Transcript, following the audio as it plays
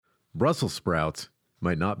Brussels sprouts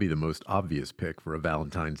might not be the most obvious pick for a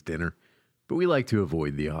Valentine's dinner, but we like to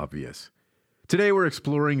avoid the obvious. Today we're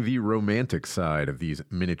exploring the romantic side of these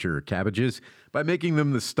miniature cabbages by making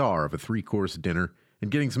them the star of a 3-course dinner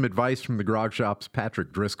and getting some advice from the Grog Shop's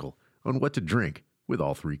Patrick Driscoll on what to drink with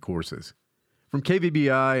all 3 courses. From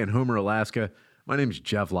KVBI and Homer, Alaska, my name's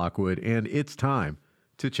Jeff Lockwood, and it's time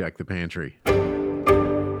to check the pantry.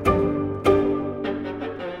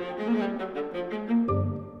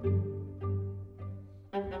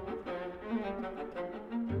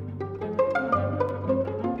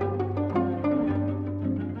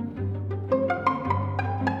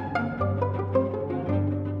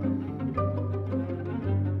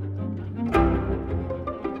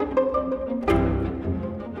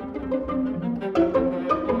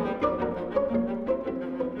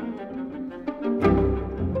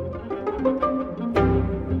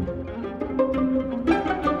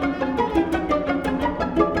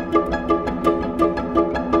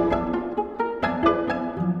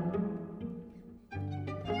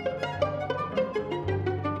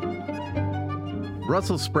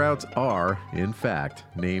 Brussels sprouts are, in fact,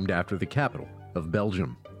 named after the capital of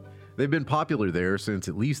Belgium. They've been popular there since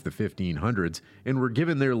at least the 1500s and were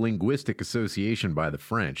given their linguistic association by the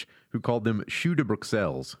French, who called them choux de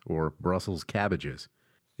Bruxelles, or Brussels cabbages.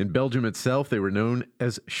 In Belgium itself, they were known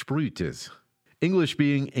as spruites. English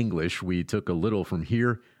being English, we took a little from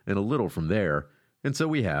here and a little from there, and so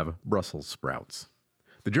we have Brussels sprouts.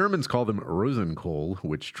 The Germans call them Rosenkohl,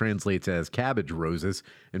 which translates as cabbage roses,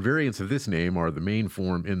 and variants of this name are the main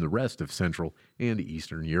form in the rest of Central and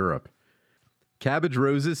Eastern Europe. Cabbage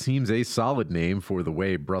roses seems a solid name for the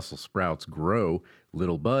way Brussels sprouts grow,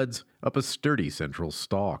 little buds, up a sturdy central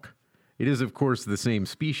stalk. It is, of course, the same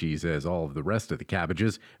species as all of the rest of the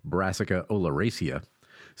cabbages, Brassica oleracea.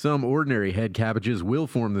 Some ordinary head cabbages will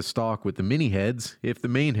form the stalk with the mini heads if the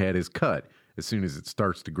main head is cut as soon as it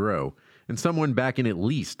starts to grow, and someone back in at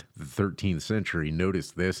least the 13th century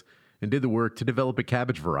noticed this and did the work to develop a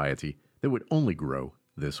cabbage variety that would only grow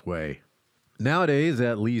this way. Nowadays,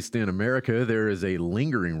 at least in America, there is a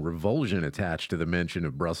lingering revulsion attached to the mention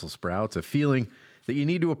of Brussels sprouts, a feeling that you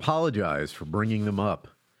need to apologize for bringing them up.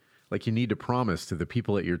 Like you need to promise to the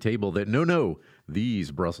people at your table that no,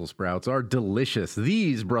 these Brussels sprouts are delicious.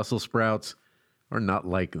 These Brussels sprouts are not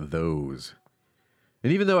like those.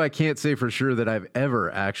 And even though I can't say for sure that I've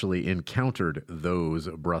ever actually encountered those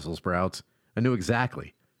Brussels sprouts, I know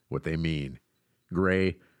exactly what they mean.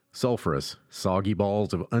 Gray, sulfurous, soggy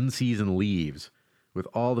balls of unseasoned leaves with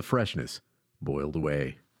all the freshness boiled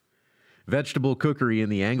away. Vegetable cookery in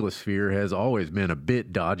the Anglosphere has always been a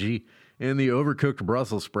bit dodgy, and the overcooked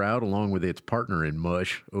Brussels sprout, along with its partner in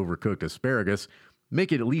mush, overcooked asparagus,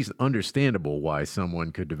 make it at least understandable why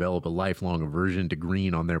someone could develop a lifelong aversion to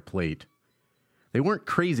green on their plate. They weren't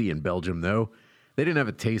crazy in Belgium, though. They didn't have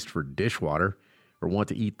a taste for dishwater or want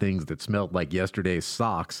to eat things that smelled like yesterday's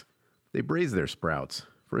socks. They braised their sprouts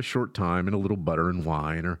for a short time in a little butter and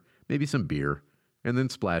wine or maybe some beer, and then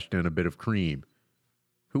splashed in a bit of cream.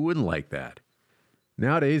 Who wouldn't like that?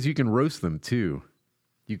 Nowadays, you can roast them, too.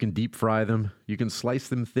 You can deep fry them. You can slice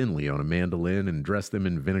them thinly on a mandolin and dress them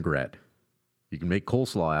in vinaigrette. You can make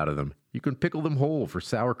coleslaw out of them. You can pickle them whole for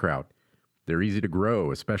sauerkraut. They're easy to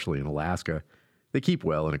grow, especially in Alaska. They keep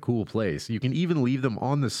well in a cool place. You can even leave them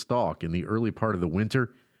on the stalk in the early part of the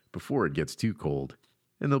winter before it gets too cold,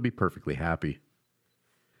 and they'll be perfectly happy.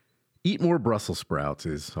 Eat more Brussels sprouts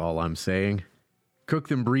is all I'm saying. Cook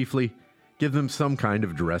them briefly, give them some kind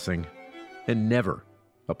of dressing, and never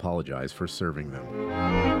apologize for serving them.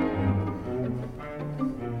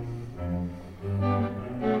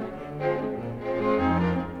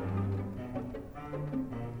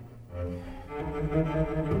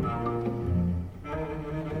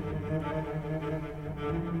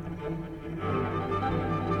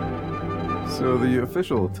 So the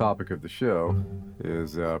official topic of the show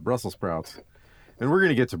is Brussels sprouts. And we're going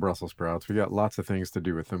to get to Brussels sprouts. We got lots of things to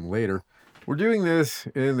do with them later. We're doing this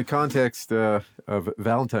in the context of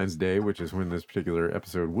Valentine's Day, which is when this particular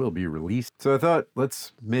episode will be released. So I thought,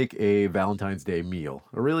 let's make a Valentine's Day meal.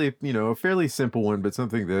 A really, a fairly simple one, but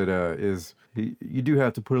something that you do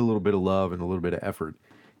have to put a little bit of love and a little bit of effort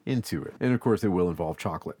into it. And of course, it will involve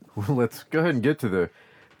chocolate. Let's go ahead and get to the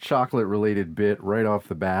chocolate-related bit right off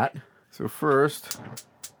the bat. So first,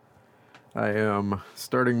 I am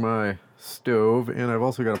starting my stove, and I've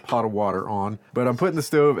also got a pot of water on. But I'm putting the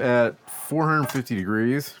stove at 450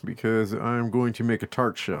 degrees because I'm going to make a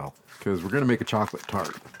tart shell, because we're going to make a chocolate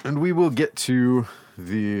tart. And we will get to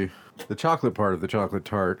the chocolate part of the chocolate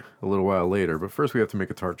tart a little while later, but first we have to make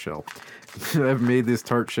a tart shell. I've made this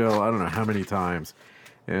tart shell I don't know how many times,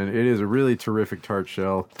 And it is a really terrific tart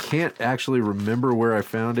shell. Can't actually remember where I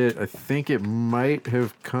found it. I think it might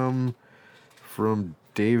have come from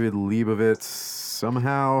David Leibovitz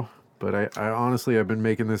somehow, but I honestly, I've been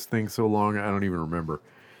making this thing so long, I don't even remember.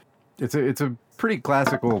 It's a pretty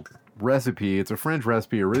classical recipe. It's a French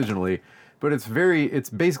recipe originally, but it's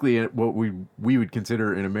basically what we would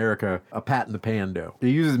consider in America a pat in the pan dough. It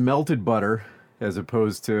uses melted butter as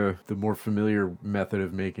opposed to the more familiar method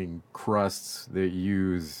of making crusts that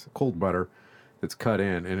use cold butter that's cut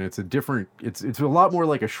in, and it's a lot more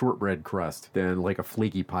like a shortbread crust than like a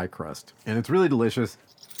flaky pie crust, and it's really delicious.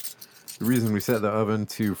 The reason we set the oven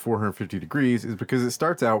to 450 degrees is because it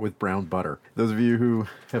starts out with brown butter. Those of you who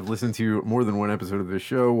have listened to more than one episode of this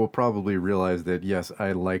show will probably realize that yes,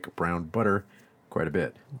 I like brown butter quite a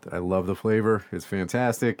bit. I love the flavor, it's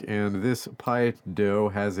fantastic, and this pie dough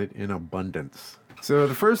has it in abundance. So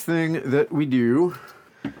the first thing that we do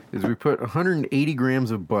is we put 180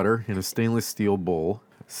 grams of butter in a stainless steel bowl,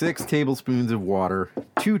 6 tablespoons of water,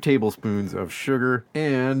 2 tablespoons of sugar,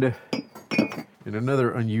 and in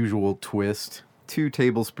another unusual twist, 2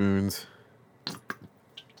 tablespoons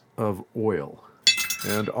of oil.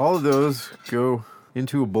 And all of those go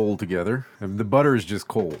into a bowl together, and the butter is just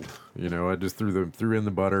cold. You know, I just threw in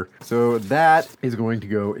the butter. So that is going to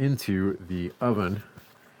go into the oven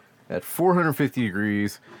at 450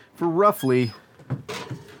 degrees for roughly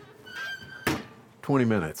 20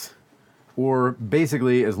 minutes, or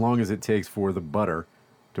basically as long as it takes for the butter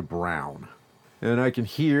to brown. And I can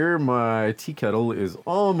hear my tea kettle is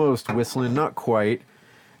almost whistling, not quite.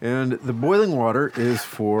 And the boiling water is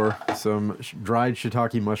for some dried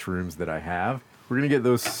shiitake mushrooms that I have. We're going to get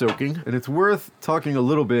those soaking, and it's worth talking a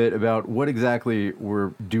little bit about what exactly we're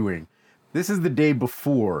doing. This is the day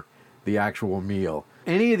before the actual meal.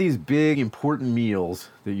 Any of these big, important meals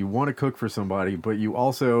that you want to cook for somebody, but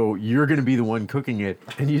you're going to be the one cooking it,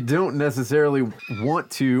 and you don't necessarily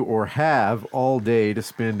want to or have all day to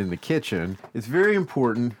spend in the kitchen, it's very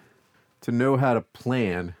important to know how to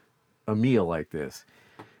plan a meal like this.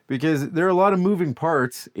 Because there are a lot of moving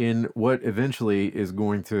parts in what eventually is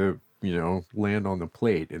going to land on the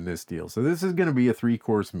plate in this deal. So this is going to be a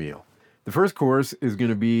 3-course meal. The first course is going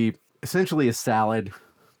to be essentially a salad,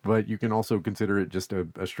 but you can also consider it just a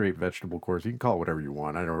straight vegetable course. You can call it whatever you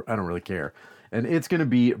want. I don't really care. And it's going to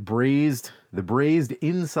be the braised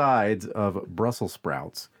insides of Brussels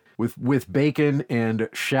sprouts with bacon and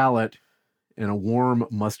shallot and a warm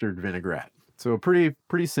mustard vinaigrette. So a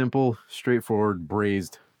pretty simple, straightforward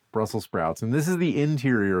braised Brussels sprouts. And this is the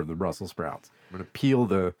interior of the Brussels sprouts. I'm going to peel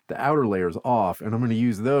the outer layers off, and I'm going to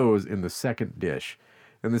use those in the second dish.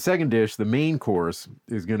 And the second dish, the main course,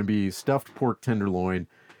 is going to be stuffed pork tenderloin.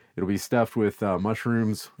 It'll be stuffed with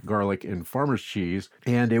mushrooms, garlic, and farmer's cheese,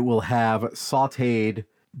 and it will have sautéed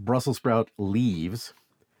Brussels sprout leaves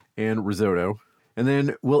and risotto. And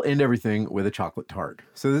then we'll end everything with a chocolate tart.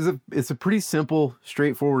 So it's a pretty simple,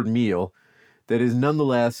 straightforward meal that is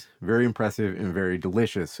nonetheless very impressive and very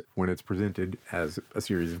delicious when it's presented as a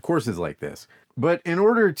series of courses like this. But in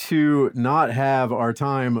order to not have our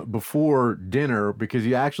time before dinner, because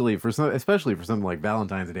you actually, especially for something like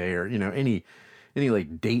Valentine's Day or any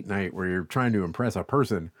like date night where you're trying to impress a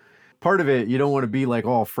person, part of it you don't want to be like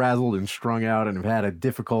all frazzled and strung out and have had a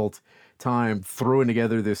difficult time throwing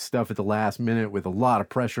together this stuff at the last minute with a lot of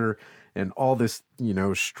pressure and all this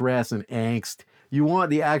stress and angst. You want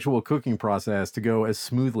the actual cooking process to go as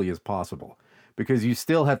smoothly as possible, because you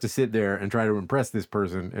still have to sit there and try to impress this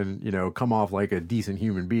person and, come off like a decent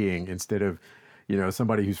human being instead of,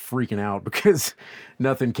 somebody who's freaking out because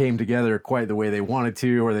nothing came together quite the way they wanted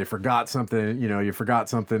to, or they forgot something, you forgot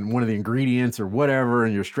something, one of the ingredients or whatever,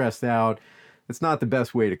 and you're stressed out. It's not the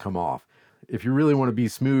best way to come off. If you really want to be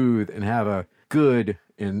smooth and have a good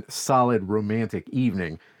and solid romantic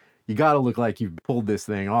evening, you got to look like you've pulled this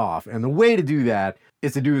thing off. And the way to do that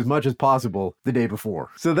is to do as much as possible the day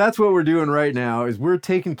before. So that's what we're doing right now, is we're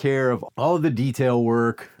taking care of all of the detail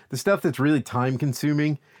work, the stuff that's really time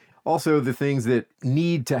consuming, also the things that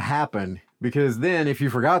need to happen, because then if you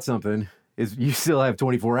forgot something, you still have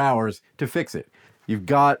 24 hours to fix it. You've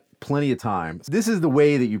got plenty of time. This is the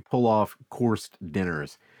way that you pull off coursed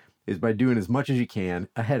dinners, is by doing as much as you can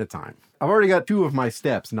ahead of time. I've already got 2 of my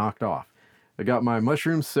steps knocked off. I got my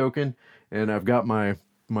mushrooms soaking, and I've got my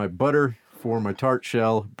butter for my tart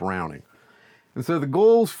shell browning. And so the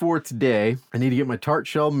goals for today, I need to get my tart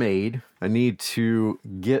shell made, I need to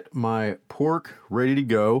get my pork ready to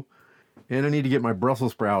go, and I need to get my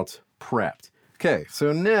Brussels sprouts prepped. Okay,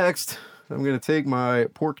 so next, I'm going to take my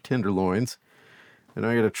pork tenderloins, and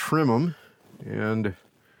I got to trim them and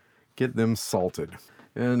get them salted.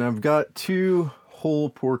 And I've got 2 whole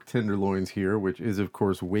pork tenderloins here, which is, of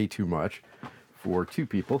course, way too much for 2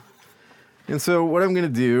 people. And so what I'm going to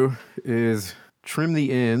do is trim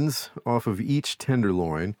the ends off of each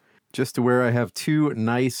tenderloin just to where I have 2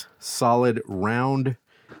 nice, solid, round,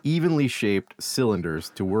 evenly shaped cylinders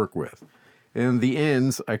to work with. And the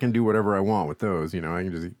ends, I can do whatever I want with those. You know,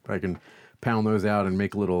 I can pound those out and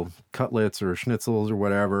make little cutlets or schnitzels or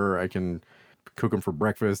whatever. I can cook them for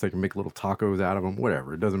breakfast. I can make little tacos out of them,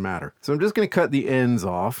 whatever. It doesn't matter. So I'm just going to cut the ends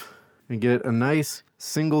off and get a nice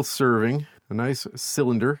single serving, a nice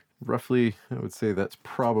cylinder. Roughly, I would say that's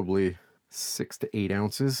probably 6 to 8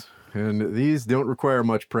 ounces. And these don't require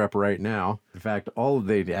much prep right now. In fact, all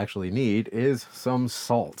they actually need is some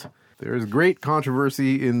salt. There's great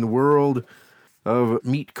controversy in the world of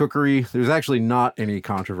meat cookery. There's actually not any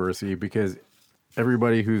controversy because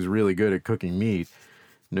everybody who's really good at cooking meat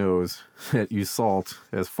knows that you salt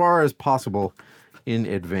as far as possible in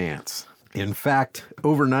advance. In fact,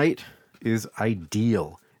 overnight is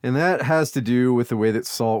ideal. And that has to do with the way that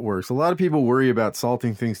salt works. A lot of people worry about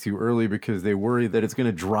salting things too early because they worry that it's going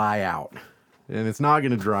to dry out. And it's not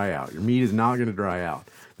going to dry out. Your meat is not going to dry out.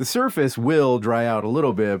 The surface will dry out a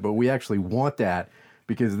little bit, but we actually want that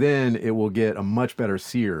because then it will get a much better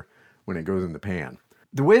sear when it goes in the pan.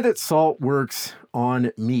 The way that salt works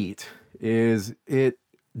on meat is it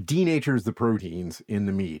denatures the proteins in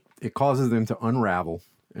the meat. It causes them to unravel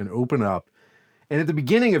and open up. And at the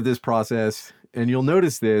beginning of this process, and you'll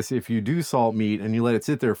notice this if you do salt meat and you let it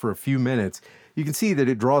sit there for a few minutes, you can see that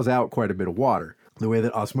it draws out quite a bit of water. The way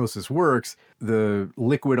that osmosis works, the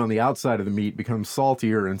liquid on the outside of the meat becomes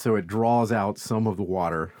saltier, and so it draws out some of the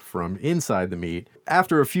water from inside the meat.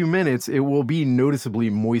 After a few minutes, it will be noticeably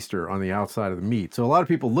moister on the outside of the meat. So a lot of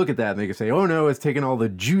people look at that and they can say, oh no, it's taking all the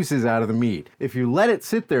juices out of the meat. If you let it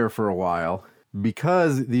sit there for a while,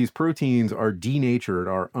 because these proteins are denatured,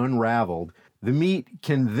 are unraveled, the meat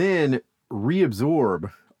can then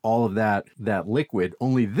reabsorb all of that liquid,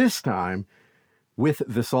 only this time with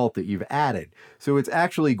the salt that you've added. So it's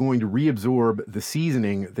actually going to reabsorb the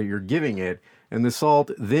seasoning that you're giving it, and the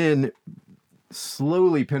salt then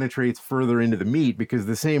slowly penetrates further into the meat because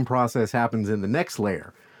the same process happens in the next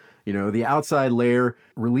layer. You know, the outside layer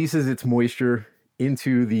releases its moisture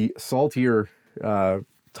into the saltier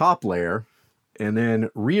top layer and then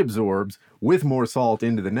reabsorbs with more salt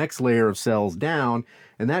into the next layer of cells down,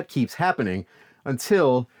 and that keeps happening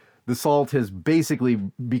until the salt has basically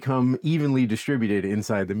become evenly distributed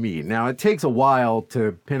inside the meat. Now, it takes a while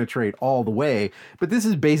to penetrate all the way, but this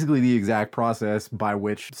is basically the exact process by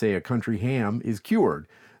which, say, a country ham is cured.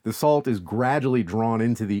 The salt is gradually drawn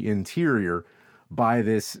into the interior by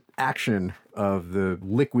this action of the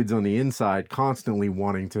liquids on the inside constantly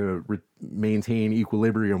wanting to maintain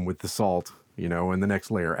equilibrium with the salt, you know, and the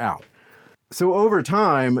next layer out. So over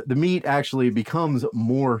time, the meat actually becomes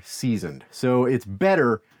more seasoned. So it's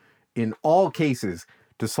better in all cases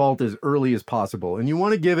to salt as early as possible. And you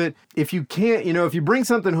want to give it, if you can't, you know, if you bring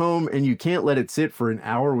something home and you can't let it sit for an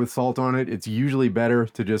hour with salt on it, it's usually better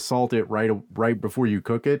to just salt it right before you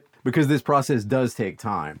cook it, because this process does take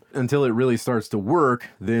time. Until it really starts to work,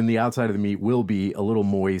 then the outside of the meat will be a little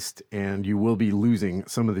moist and you will be losing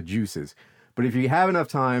some of the juices. But if you have enough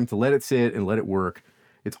time to let it sit and let it work,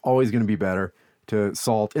 it's always going to be better to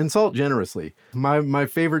salt, and salt generously. My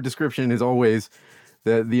favorite description is always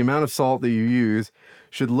that the amount of salt that you use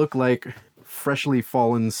should look like freshly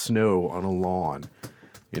fallen snow on a lawn.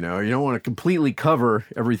 You know, you don't want to completely cover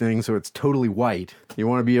everything so it's totally white. You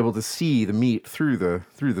want to be able to see the meat through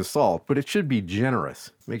the salt, but it should be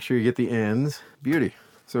generous. Make sure you get the ends. Beauty.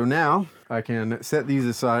 So now I can set these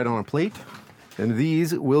aside on a plate, and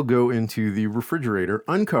these will go into the refrigerator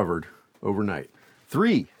uncovered overnight.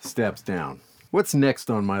 3 steps down. What's next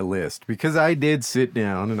on my list? Because I did sit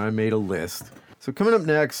down and I made a list. So coming up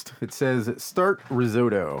next, it says start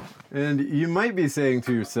risotto. And you might be saying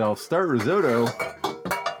to yourself, start risotto?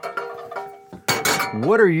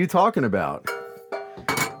 What are you talking about?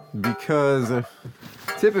 Because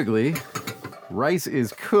typically, rice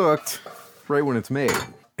is cooked right when it's made.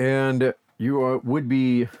 And you would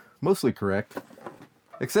be mostly correct,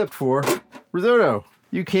 except for risotto.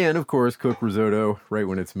 You can, of course, cook risotto right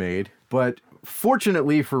when it's made. But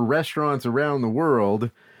fortunately for restaurants around the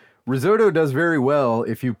world, risotto does very well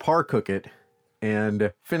if you par cook it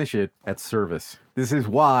and finish it at service. This is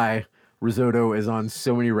why risotto is on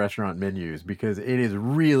so many restaurant menus, because it is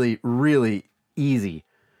really, really easy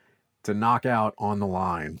to knock out on the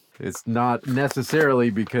line. It's not necessarily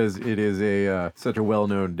because it is such a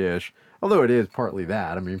well-known dish, although it is partly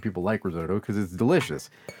that. I mean, people like risotto because it's delicious.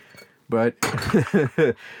 But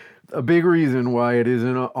a big reason why it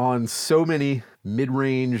isn't on so many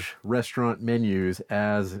mid-range restaurant menus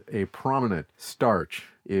as a prominent starch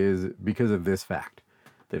is because of this fact,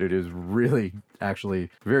 that it is really actually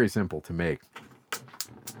very simple to make.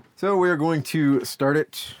 So we're going to start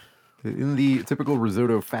it in the typical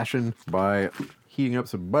risotto fashion by heating up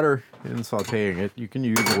some butter and sauteing it. You can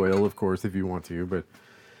use oil, of course, if you want to, but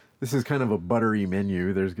this is kind of a buttery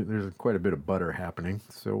menu. There's quite a bit of butter happening.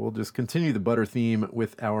 So we'll just continue the butter theme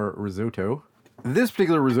with our risotto. This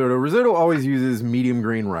particular risotto always uses medium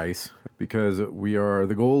grain rice because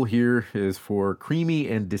the goal here is for creamy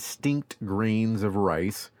and distinct grains of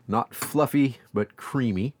rice, not fluffy, but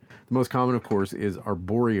creamy. The most common, of course, is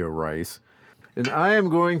arborio rice. And I am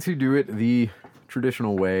going to do it the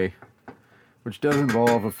traditional way, which does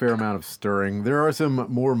involve a fair amount of stirring. There are some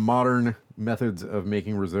more modern methods of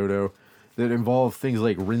making risotto that involve things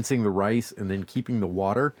like rinsing the rice and then keeping the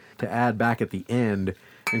water to add back at the end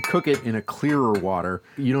and cook it in a clearer water.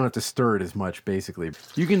 You don't have to stir it as much, basically.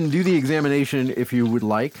 You can do the examination if you would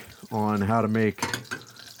like on how to make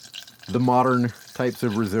the modern types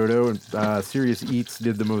of risotto. And Serious Eats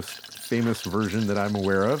did the most famous version that I'm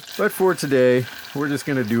aware of. But for today, we're just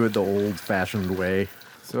gonna do it the old-fashioned way.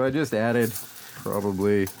 So I just added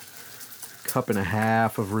probably a cup and a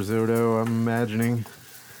half of risotto, I'm imagining.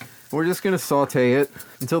 We're just gonna saute it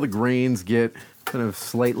until the grains get kind of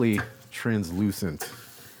slightly translucent.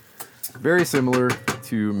 Very similar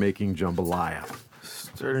to making jambalaya.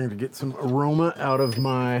 Starting to get some aroma out of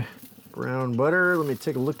my brown butter. Let me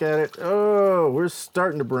take a look at it. Oh, we're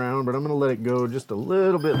starting to brown, but I'm gonna let it go just a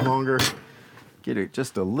little bit longer. Get it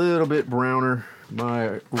just a little bit browner.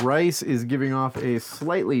 My rice is giving off a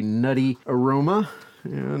slightly nutty aroma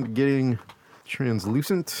and getting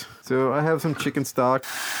translucent. So I have some chicken stock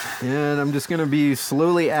and I'm just gonna be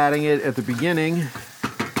slowly adding it at the beginning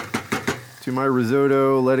to my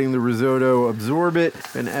risotto, letting the risotto absorb it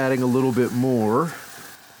and adding a little bit more.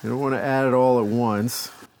 You don't want to add it all at once,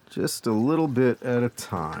 just a little bit at a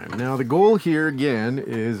time. Now the goal here again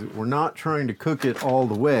is we're not trying to cook it all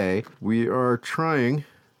the way. We are trying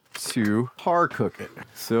to par cook it.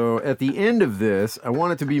 So at the end of this, I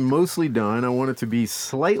want it to be mostly done. I want it to be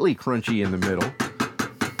slightly crunchy in the middle.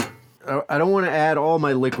 I don't want to add all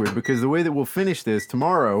my liquid because the way that we'll finish this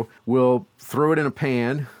tomorrow, we'll throw it in a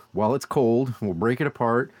pan while it's cold, we'll break it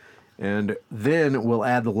apart, and then we'll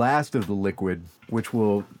add the last of the liquid, which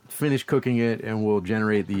will finish cooking it and will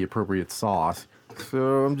generate the appropriate sauce.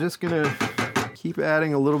 So I'm just gonna keep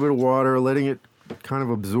adding a little bit of water, letting it kind of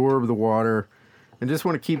absorb the water, and just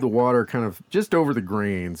want to keep the water kind of just over the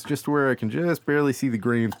grains, just where I can just barely see the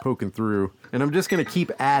grains poking through. And I'm just gonna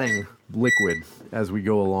keep adding liquid as we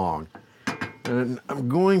go along. And I'm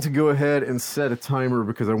going to go ahead and set a timer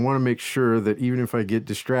because I want to make sure that even if I get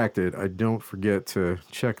distracted, I don't forget to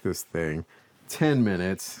check this thing. 10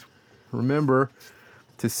 minutes. Remember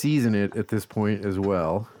to season it at this point as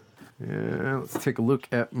well. And let's take a look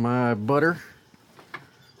at my butter.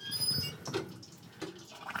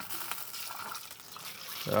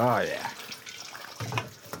 Oh yeah.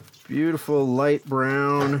 Beautiful light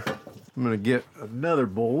brown. I'm going to get another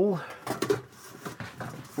bowl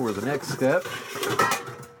for the next step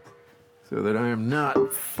so that I am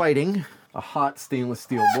not fighting a hot stainless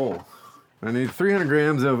steel bowl. I need 300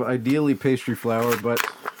 grams of ideally pastry flour, but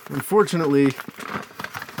unfortunately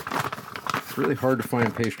it's really hard to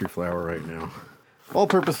find pastry flour right now.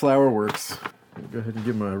 All-purpose flour works. Go ahead and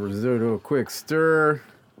give my risotto a quick stir.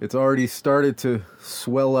 It's already started to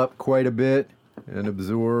swell up quite a bit and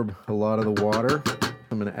absorb a lot of the water.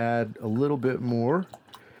 I'm going to add a little bit more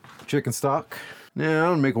chicken stock. Now, I'm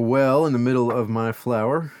going to make a well in the middle of my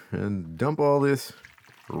flour and dump all this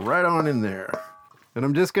right on in there. And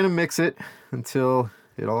I'm just going to mix it until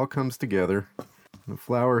it all comes together. The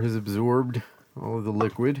flour has absorbed all of the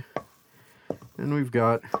liquid. And we've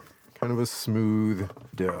got kind of a smooth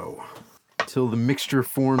dough. Till the mixture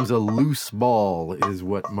forms a loose ball is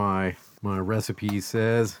what my recipe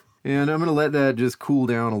says. And I'm going to let that just cool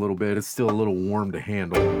down a little bit. It's still a little warm to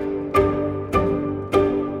handle.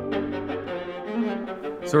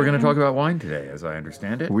 So we're going to talk about wine today, as I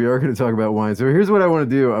understand it. We are going to talk about wine. So here's what I want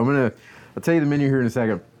to do. I'll tell you the menu here in a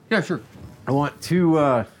second. Yeah, sure. I want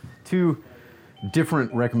two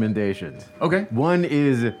different recommendations. Okay. One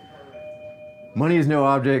is money is no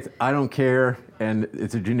object, I don't care, and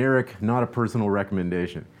it's a generic, not a personal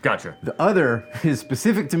recommendation. Gotcha. The other is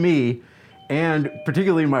specific to me, and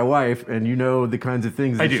particularly my wife, and you know the kinds of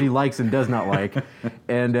things that she likes and does not like,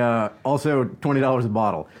 and also $20 a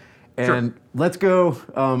bottle. And let's go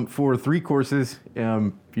for 3 courses,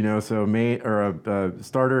 so a main or a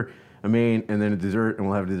starter, a main, and then a dessert, and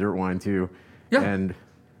we'll have a dessert wine too. Yeah. And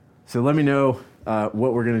so let me know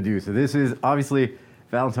what we're going to do. So this is obviously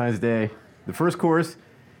Valentine's Day. The first course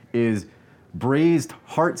is braised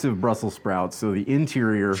hearts of Brussels sprouts, so the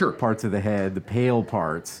interior parts of the head, the pale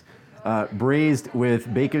parts, braised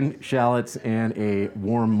with bacon, shallots, and a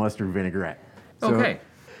warm mustard vinaigrette. So,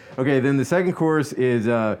 okay, then the second course is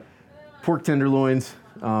pork tenderloins,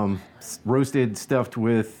 roasted, stuffed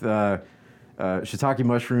with shiitake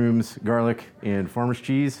mushrooms, garlic, and farmer's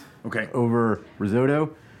cheese over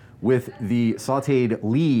risotto with the sautéed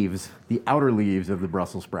leaves, the outer leaves of the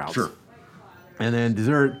Brussels sprouts. Sure. And then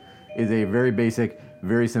dessert is a very basic,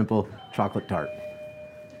 very simple chocolate tart.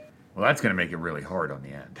 Well, that's going to make it really hard on the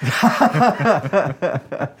end.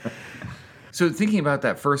 So thinking about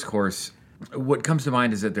that first course, what comes to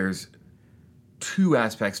mind is that there's two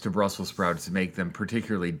aspects to Brussels sprouts that make them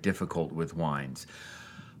particularly difficult with wines.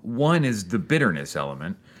 One is the bitterness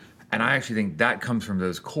element, and I actually think that comes from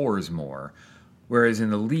those cores more, whereas in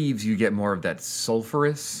the leaves you get more of that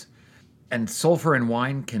sulfurous, and sulfur in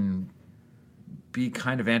wine can be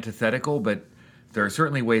kind of antithetical, but there are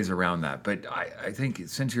certainly ways around that. But I think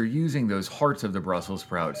since you're using those hearts of the Brussels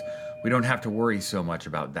sprouts, we don't have to worry so much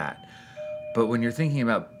about that. But when you're thinking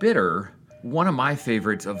about bitter, one of my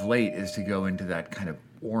favorites of late is to go into that kind of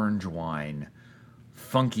orange wine,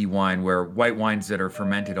 funky wine, where white wines that are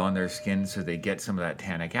fermented on their skin so they get some of that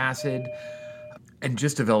tannic acid and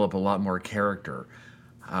just develop a lot more character.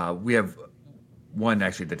 We have one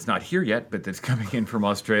actually that's not here yet, but that's coming in from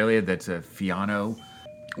Australia. That's a Fiano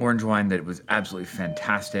orange wine that was absolutely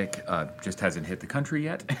fantastic. Just hasn't hit the country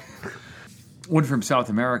yet. One from South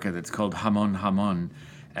America that's called Jamón Jamón.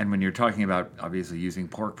 And when you're talking about obviously using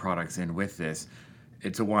pork products in with this,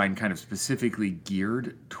 it's a wine kind of specifically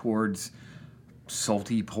geared towards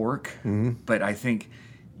salty pork. Mm-hmm. But I think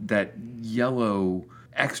that yellow,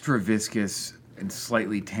 extra viscous and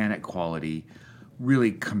slightly tannic quality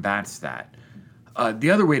really combats that.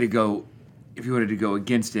 The other way to go, if you wanted to go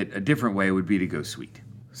against it, a different way would be to go sweet.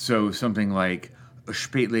 So something like a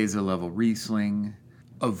Spätlese level Riesling,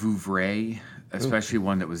 a Vouvray, especially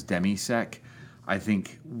one that was demi-sec, I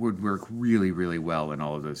think would work really, really well in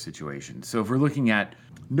all of those situations. So if we're looking at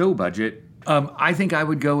no budget, I think I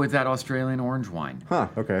would go with that Australian orange wine. Huh,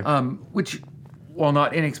 okay. Which, while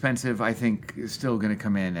not inexpensive, I think is still going to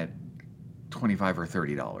come in at $25 or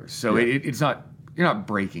 $30. So it's not, you're not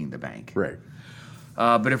breaking the bank. Right.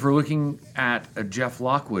 But if we're looking at a Jeff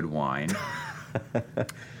Lockwood wine,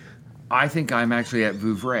 I think I'm actually at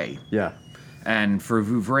Vouvray. Yeah. And for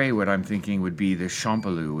Vouvray, what I'm thinking would be the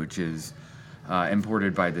Champelou, which is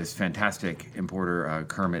imported by this fantastic importer,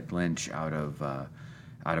 Kermit Lynch, out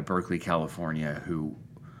of Berkeley, California, who,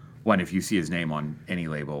 one, if you see his name on any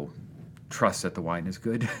label, trusts that the wine is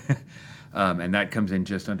good. And that comes in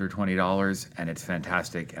just under $20, and it's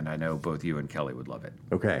fantastic, and I know both you and Kelly would love it.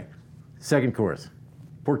 Okay. Second course.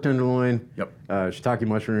 Pork tenderloin, shiitake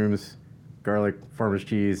mushrooms, garlic, farmer's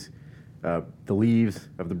cheese, the leaves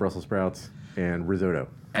of the Brussels sprouts, and risotto.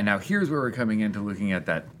 And now here's where we're coming into looking at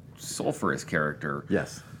that sulfurous character.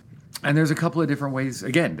 Yes. And there's a couple of different ways,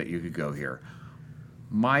 again, that you could go here.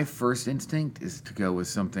 My first instinct is to go with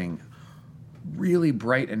something really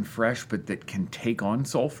bright and fresh, but that can take on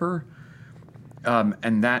sulfur.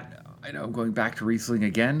 And that, I know I'm going back to Riesling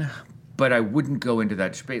again, but I wouldn't go into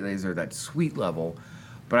that Spätlese or that sweet level,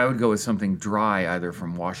 but I would go with something dry, either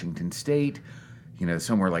from Washington State,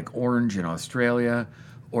 somewhere like Orange in Australia,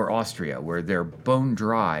 or Austria, where they're bone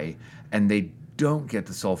dry and they don't get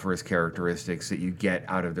the sulfurous characteristics that you get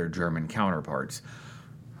out of their German counterparts.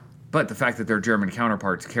 But the fact that their German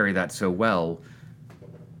counterparts carry that so well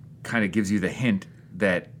kind of gives you the hint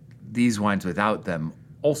that these wines without them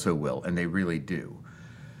also will, and they really do.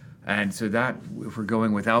 And so that, if we're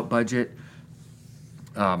going without budget,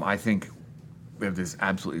 I think we have this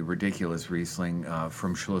absolutely ridiculous Riesling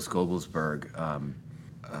from Schloss Gobelsberg,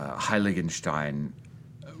 Heiligenstein,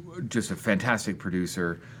 just a fantastic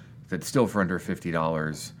producer that's still for under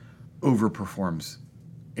 $50, overperforms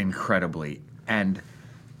incredibly. And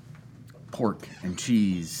pork and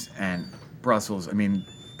cheese and Brussels, I mean,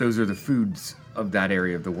 those are the foods of that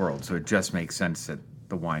area of the world, so it just makes sense that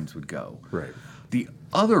the wines would go. Right. The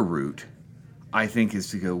other route, I think, is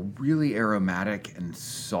to go really aromatic and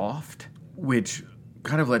soft, which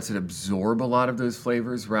kind of lets it absorb a lot of those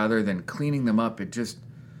flavors rather than cleaning them up. It just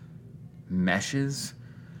meshes.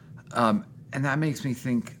 And that makes me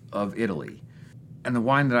think of Italy. And the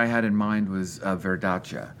wine that I had in mind was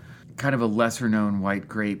Verdaccia, kind of a lesser-known white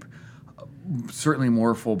grape, certainly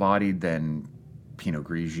more full-bodied than Pinot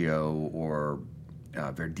Grigio or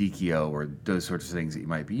Verdicchio or those sorts of things that you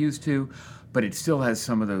might be used to, but it still has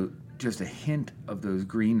some of just a hint of those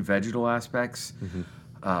green vegetal aspects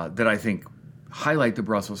that I think highlight the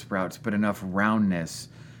Brussels sprouts, but enough roundness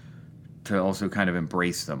to also kind of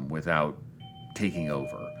embrace them without taking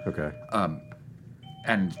over. Okay.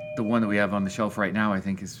 And the one that we have on the shelf right now, I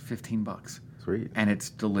think, is $15. Sweet. And it's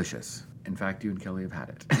delicious. In fact, you and Kelly have had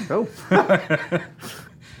it. Oh.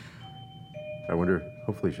 I wonder,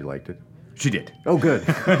 hopefully she liked it. She did. Oh, good.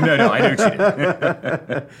 No, I know she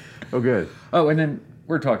did. Oh, good. Oh, and then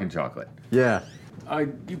we're talking chocolate. Yeah.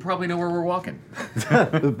 You probably know where we're walking.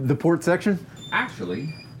 The port section?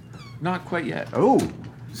 Actually, not quite yet. Oh.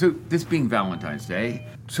 So this being Valentine's Day,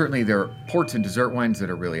 certainly there are ports and dessert wines that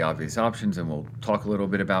are really obvious options, and we'll talk a little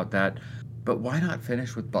bit about that. But why not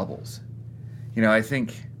finish with bubbles? You know, I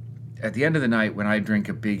think at the end of the night, when I drink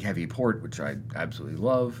a big, heavy port, which I absolutely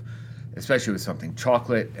love, especially with something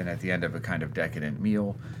chocolate, and at the end of a kind of decadent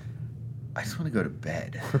meal, I just want to go to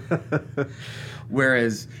bed.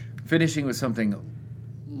 Whereas finishing with something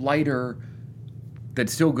lighter that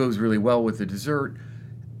still goes really well with the dessert,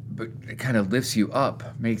 but it kind of lifts you up,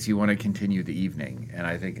 makes you want to continue the evening. And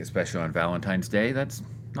I think especially on Valentine's Day, that's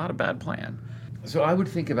not a bad plan. So I would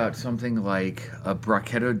think about something like a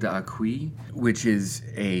Brachetto d'Acqui, which is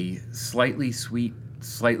a slightly sweet,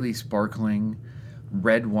 slightly sparkling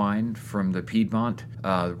red wine from the Piedmont.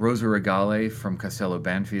 Rosa Regale from Castello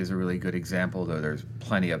Banfi is a really good example, though there's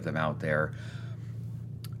plenty of them out there.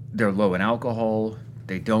 They're low in alcohol.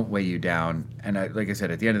 They don't weigh you down. And like I said,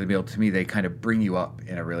 at the end of the meal, to me, they kind of bring you up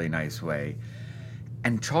in a really nice way.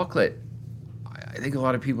 And chocolate, I think a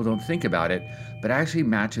lot of people don't think about it, but actually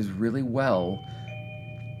matches really well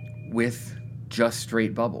with just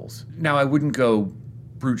straight bubbles. Now, I wouldn't go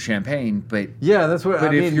brut champagne, but yeah, that's what I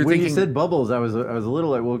mean. When thinking, you said bubbles, I was a little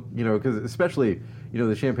like, well, you know, because especially, you know,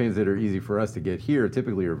 the champagnes that are easy for us to get here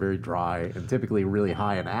typically are very dry and typically really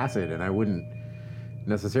high in acid, and I wouldn't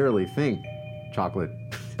necessarily think chocolate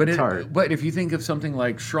tart. But if you think of something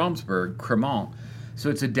like Schramsberg Cremant, so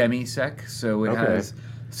it's a demi-sec, so it has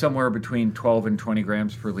somewhere between 12 and 20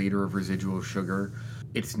 grams per liter of residual sugar.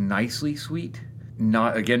 It's nicely sweet.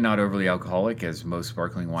 Not overly alcoholic, as most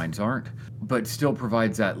sparkling wines aren't, but still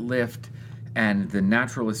provides that lift and the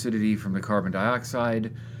natural acidity from the carbon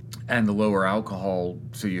dioxide and the lower alcohol,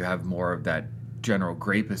 so you have more of that general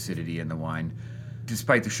grape acidity in the wine.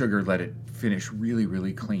 Despite the sugar, let it finish really,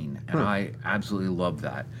 really clean. And I absolutely love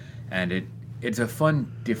that. And it's a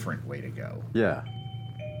fun, different way to go. Yeah.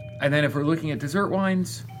 And then if we're looking at dessert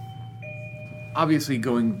wines, obviously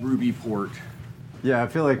going ruby port. Yeah, I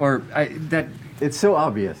feel like... It's so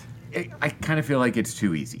obvious. I kind of feel like it's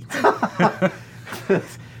too easy.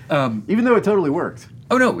 Even though it totally works.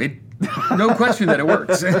 Oh, no. No question that it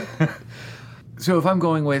works. So if I'm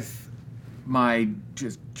going with my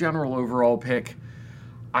just general overall pick,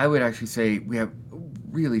 I would actually say we have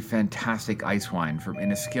really fantastic ice wine from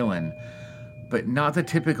Enniskillen, but not the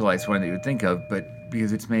typical ice wine that you would think of, but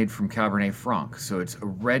because it's made from Cabernet Franc. So it's a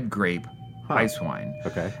red grape ice wine.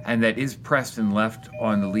 Okay. And that is pressed and left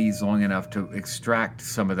on the lees long enough to extract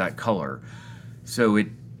some of that color. So it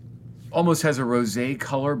almost has a rosé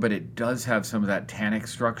color, but it does have some of that tannic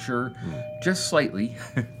structure, just slightly,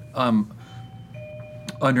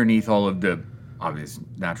 underneath all of the obvious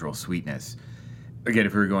natural sweetness. Again,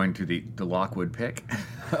 if we were going to the Lockwood pick,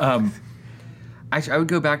 actually, I would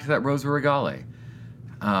go back to that Rosa Regale.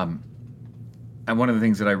 And one of the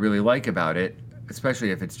things that I really like about it,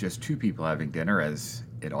 especially if it's just two people having dinner, as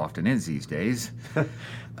it often is these days,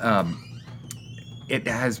 it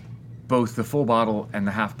has both the full bottle and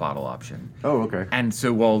the half bottle option. Oh, okay. And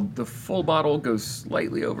so while the full bottle goes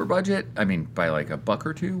slightly over budget, I mean, by like $1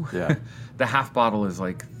 or $2, the half bottle is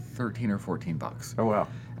like $13 or $14. Oh, wow.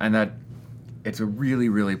 And it's a really,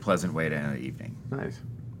 really pleasant way to end the evening. Nice.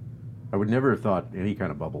 I would never have thought any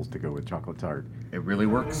kind of bubbles to go with chocolate tart. It really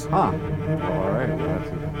works. Huh. Well, all right. We'll have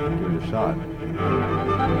to give it a shot.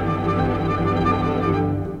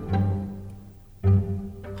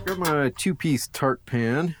 Got my 2-piece tart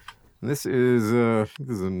pan. And this is, I think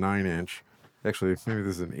this is a 9-inch. Actually, maybe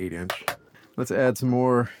this is an 8-inch. Let's add some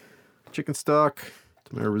more chicken stock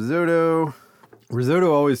to my risotto.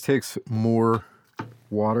 Risotto always takes more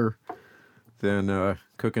water than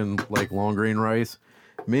cooking like long grain rice.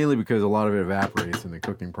 Mainly because a lot of it evaporates in the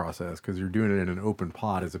cooking process because you're doing it in an open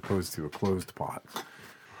pot as opposed to a closed pot.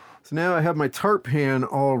 So now I have my tart pan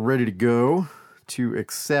all ready to go to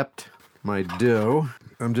accept my dough.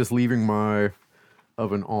 I'm just leaving my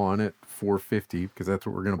oven on at 450 because that's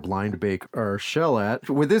what we're going to blind bake our shell at.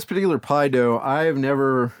 With this particular pie dough, I have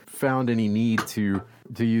never found any need to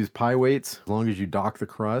use pie weights as long as you dock the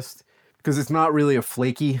crust because it's not really a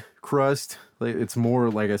flaky crust. It's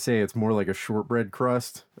more, like I say, it's more like a shortbread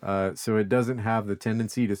crust. So it doesn't have the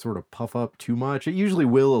tendency to sort of puff up too much. It usually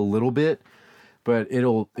will a little bit, but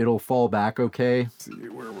it'll fall back okay. Let's see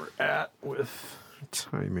where we're at with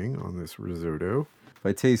timing on this risotto. If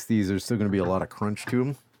I taste these, there's still going to be a lot of crunch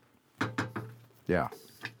to them. Yeah,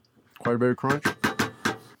 quite a bit of crunch.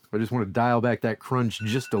 I just want to dial back that crunch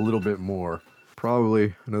just a little bit more.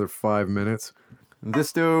 Probably another 5 minutes. And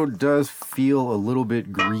this dough does feel a little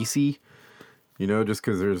bit greasy, you know, just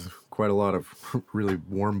because there's quite a lot of really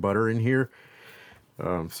warm butter in here.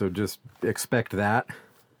 So just expect that.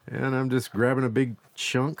 And I'm just grabbing a big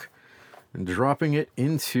chunk and dropping it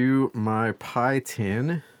into my pie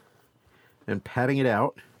tin and patting it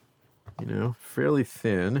out, you know, fairly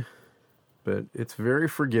thin, but it's very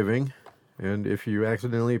forgiving. And if you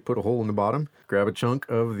accidentally put a hole in the bottom, grab a chunk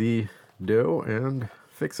of the dough and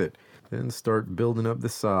fix it. Then start building up the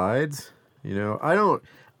sides. You know,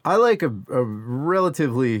 I like a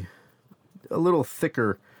relatively, a little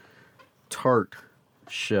thicker tart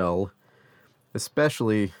shell,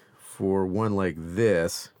 especially for one like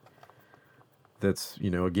this, that's, you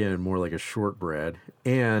know, again, more like a shortbread,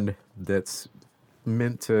 and that's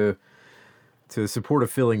meant to support a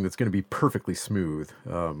filling that's going to be perfectly smooth,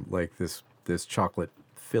 like this chocolate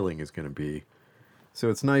filling is going to be. So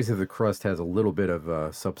it's nice if the crust has a little bit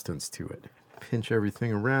of substance to it. Pinch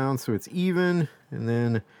everything around so it's even, and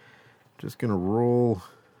then just going to roll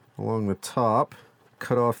along the top,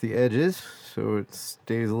 cut off the edges so it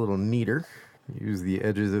stays a little neater. Use the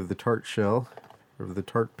edges of the tart shell, or the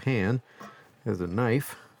tart pan, as a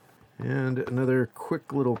knife. And another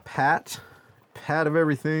quick little pat of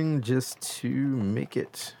everything just to make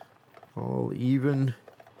it all even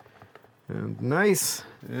and nice.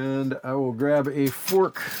 And I will grab a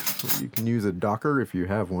fork. You can use a docker if you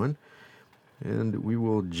have one. And we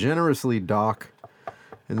will generously dock.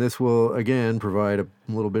 And this will, again, provide a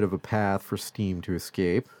little bit of a path for steam to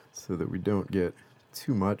escape so that we don't get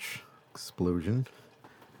too much explosion.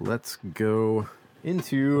 Let's go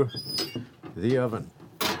into the oven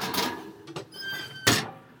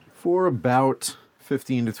for about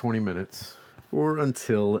 15 to 20 minutes, or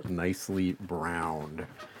until nicely browned.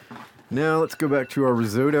 Now let's go back to our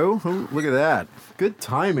risotto. Oh, look at that. Good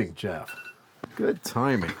timing, Jeff. Good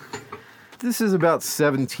timing. This is about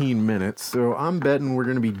 17 minutes, so I'm betting we're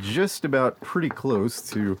going to be just about pretty close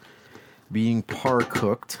to being par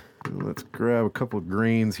cooked. Let's grab a couple of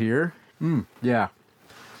grains here. Yeah.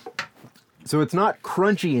 So it's not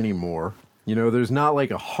crunchy anymore. You know, there's not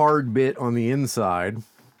like a hard bit on the inside,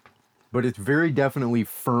 but it's very definitely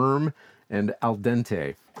firm and al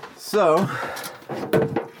dente. So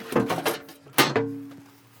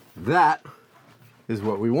that is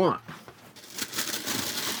what we want.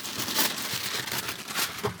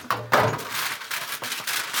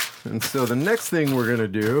 And so the next thing we're going to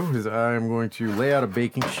do is I'm going to lay out a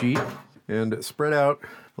baking sheet and spread out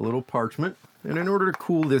a little parchment. And in order to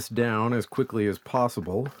cool this down as quickly as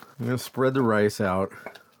possible, I'm going to spread the rice out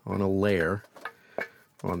on a layer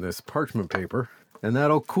on this parchment paper. And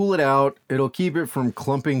that'll cool it out. It'll keep it from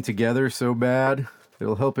clumping together so bad.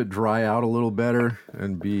 It'll help it dry out a little better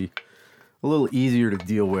and be a little easier to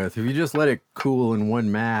deal with. If you just let it cool in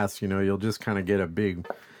one mass, you know, you'll just kind of get a big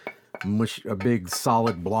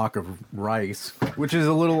solid block of rice, which is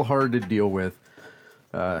a little hard to deal with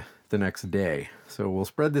the next day. So we'll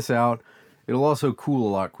spread this out. It'll also cool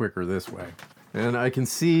a lot quicker this way. And I can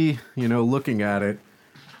see, you know, looking at it,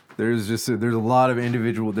 there's a lot of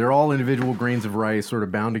they're all individual grains of rice sort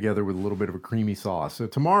of bound together with a little bit of a creamy sauce. So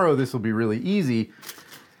tomorrow this will be really easy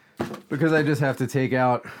because I just have to take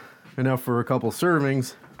out enough for a couple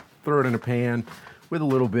servings, throw it in a pan with a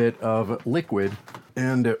little bit of liquid,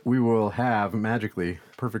 and we will have magically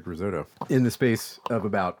perfect risotto in the space of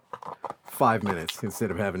about 5 minutes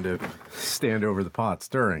instead of having to stand over the pot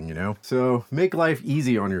stirring, you know? So make life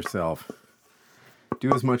easy on yourself.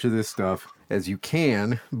 Do as much of this stuff as you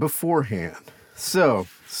can beforehand. So,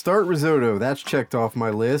 start risotto, that's checked off my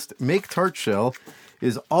list. Make tart shell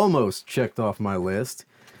is almost checked off my list.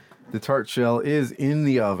 The tart shell is in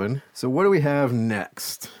the oven. So what do we have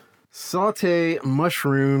next? Saute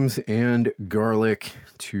mushrooms and garlic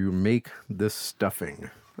to make the stuffing.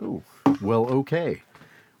 Oh, well, okay.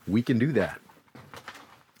 We can do that.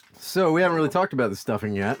 So we haven't really talked about the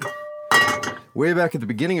stuffing yet. Way back at the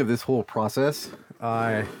beginning of this whole process,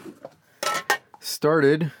 I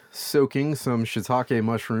started soaking some shiitake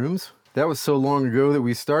mushrooms. That was so long ago that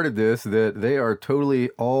we started this that they are totally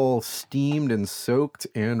all steamed and soaked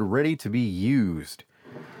and ready to be used.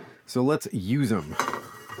 So let's use them.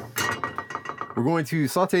 We're going to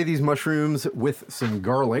saute these mushrooms with some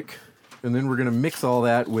garlic, and then we're going to mix all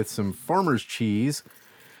that with some farmer's cheese,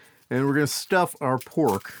 and we're going to stuff our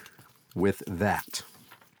pork with that.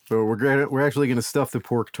 So we're actually going to stuff the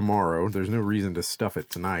pork tomorrow. There's no reason to stuff it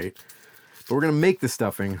tonight. But we're going to make the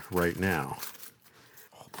stuffing right now.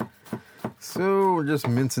 So we're just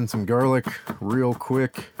mincing some garlic real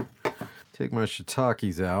quick. Take my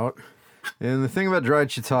shiitakes out. And the thing about dried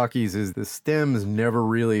shiitakes is the stems never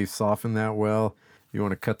really soften that well. You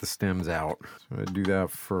want to cut the stems out. So I do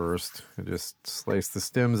that first. I just slice the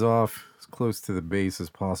stems off as close to the base as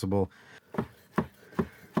possible.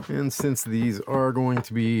 And since these are going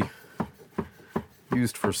to be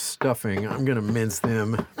used for stuffing, I'm going to mince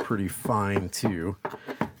them pretty fine too,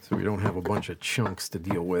 so we don't have a bunch of chunks to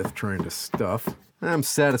deal with trying to stuff. I'm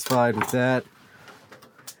satisfied with that.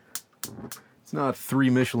 It's not 3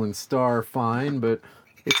 Michelin star fine, but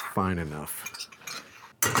it's fine enough.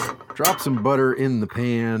 Drop some butter in the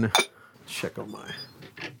pan. Check out my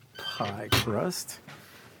pie crust,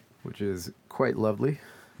 which is quite lovely.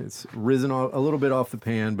 It's risen a little bit off the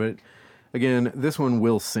pan, but again, this one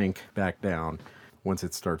will sink back down once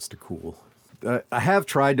it starts to cool. I have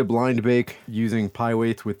tried to blind bake using pie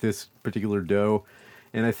weights with this particular dough,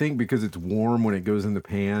 and I think because it's warm when it goes in the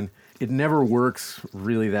pan, it never works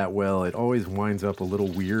really that well. It always winds up a little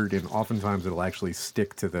weird, and oftentimes it'll actually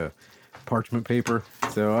stick to the parchment paper.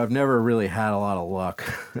 So I've never really had a lot of luck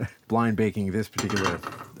blind baking this particular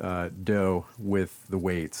dough with the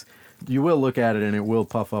weights. You will look at it and it will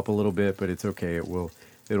puff up a little bit, but it's okay.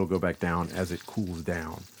 It'll go back down as it cools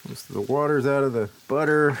down. Most of the water's out of the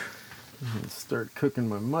butter. And start cooking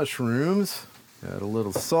my mushrooms. Add a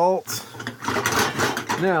little salt.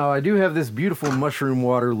 Now, I do have this beautiful mushroom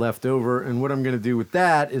water left over, and what I'm going to do with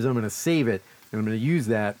that is I'm going to save it, and I'm going to use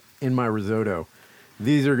that in my risotto.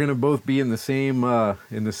 These are going to both be in the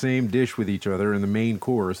same dish with each other in the main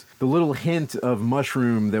course. The little hint of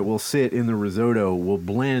mushroom that will sit in the risotto will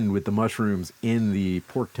blend with the mushrooms in the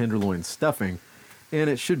pork tenderloin stuffing, and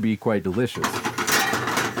it should be quite delicious.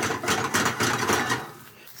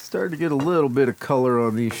 Starting to get a little bit of color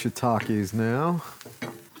on these shiitakes now.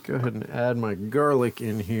 Go ahead and add my garlic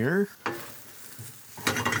in here.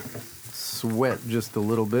 Sweat just a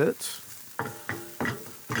little bit.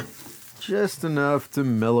 Just enough to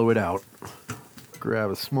mellow it out.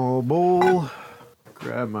 Grab a small bowl.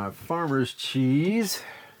 Grab my farmer's cheese.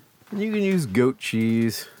 And you can use goat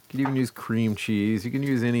cheese. You can even use cream cheese. You can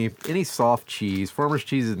use any soft cheese. Farmer's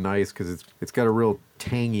cheese is nice because it's got a real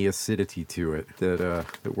tangy acidity to it that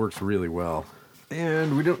works really well.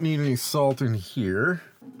 And we don't need any salt in here,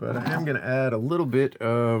 but I am going to add a little bit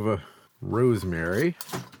of rosemary.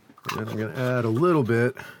 And I'm going to add a little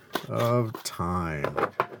bit of thyme.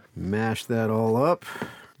 Mash that all up.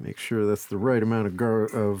 Make sure that's the right amount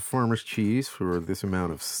of farmer's cheese for this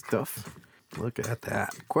amount of stuff. Look at that.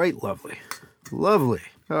 Quite lovely. Lovely.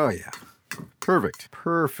 Oh yeah. Perfect.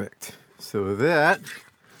 Perfect. So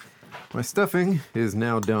my stuffing is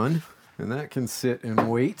now done, and that can sit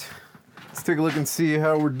and wait. Let's take a look and see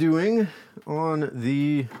how we're doing on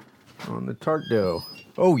the tart dough.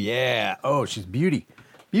 Oh yeah. Oh, she's beauty.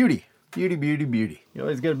 Beauty. Beauty, beauty, beauty. You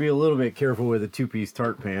always got to be a little bit careful with a 2-piece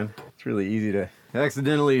tart pan. It's really easy to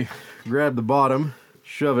accidentally grab the bottom,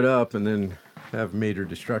 shove it up, and then have major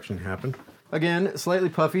destruction happen. Again, slightly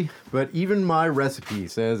puffy, but even my recipe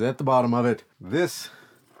says at the bottom of it, this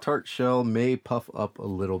tart shell may puff up a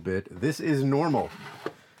little bit. This is normal,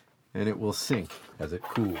 and it will sink as it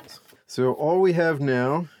cools. So all we have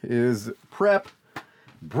now is prep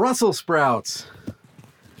Brussels sprouts.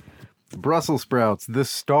 Brussels sprouts, the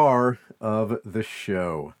star of the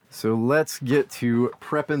show. So let's get to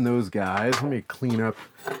prepping those guys. Let me clean up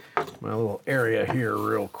my little area here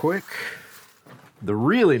real quick. The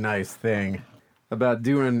really nice thing about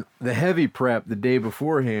doing the heavy prep the day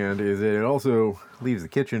beforehand is that it also leaves the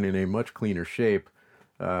kitchen in a much cleaner shape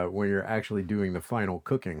when you're actually doing the final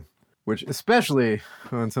cooking, which especially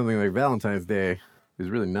on something like Valentine's Day is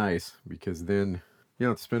really nice, because then you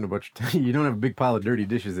don't have to spend a bunch of time. You don't have a big pile of dirty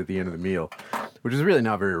dishes at the end of the meal, which is really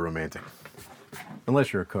not very romantic,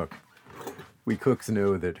 unless you're a cook. We cooks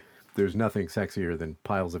know that there's nothing sexier than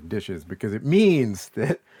piles of dishes, because it means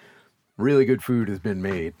that really good food has been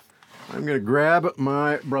made. I'm going to grab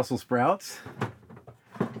my Brussels sprouts,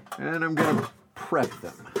 and I'm going to prep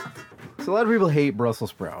them. So a lot of people hate Brussels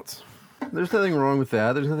sprouts. There's nothing wrong with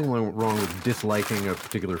that. There's nothing wrong with disliking a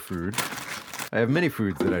particular food. I have many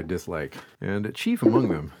foods that I dislike, and chief among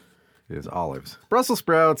them is olives. Brussels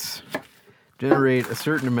sprouts generate a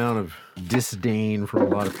certain amount of disdain from a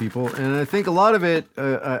lot of people, and I think a lot of it,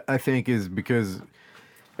 I think, is because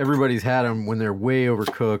everybody's had them when they're way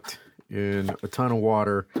overcooked in a ton of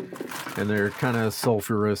water, and they're kind of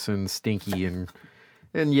sulfurous and stinky, and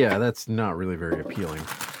yeah, that's not really very appealing.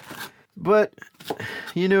 But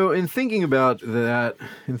in thinking about that,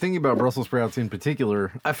 and thinking about Brussels sprouts in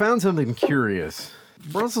particular, I found something curious.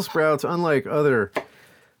 Brussels sprouts, unlike other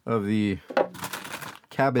of the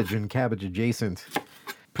cabbage and cabbage adjacent,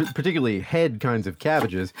 particularly head kinds of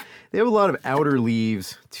cabbages, they have a lot of outer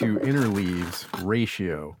leaves to inner leaves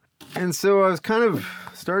ratio. And so I was kind of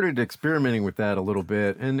started experimenting with that a little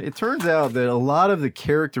bit, and it turns out that a lot of the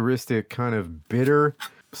characteristic kind of bitter,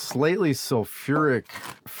 slightly sulfuric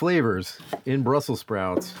flavors in Brussels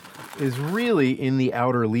sprouts is really in the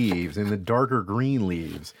outer leaves, in the darker green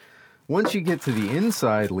leaves. Once you get to the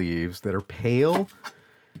inside leaves that are pale,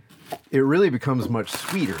 it really becomes much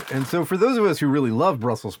sweeter. And so for those of us who really love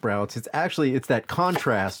Brussels sprouts, it's that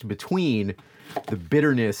contrast between the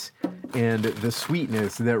bitterness and the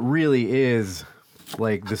sweetness that really is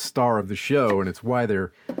like the star of the show, and it's why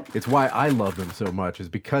I love them so much, is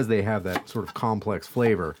because they have that sort of complex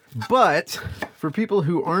flavor. But for people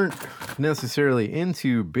who aren't necessarily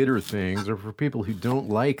into bitter things, or for people who don't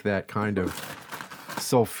like that kind of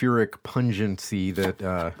sulfuric pungency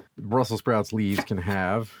that Brussels sprouts leaves can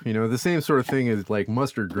have, the same sort of thing as like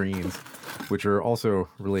mustard greens, which are also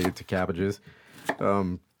related to cabbages.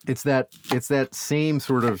 It's that same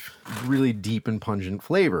sort of really deep and pungent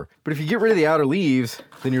flavor. But if you get rid of the outer leaves,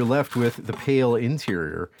 then you're left with the pale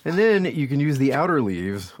interior. And then you can use the outer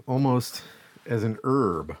leaves almost as an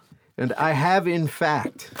herb. And I have, in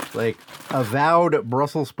fact, avowed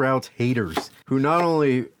Brussels sprouts haters who not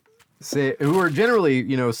only who are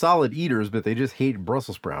generally, solid eaters, but they just hate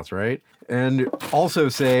Brussels sprouts, right? And also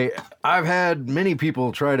say, I've had many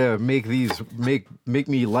people try to make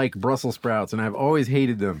me like Brussels sprouts, and I've always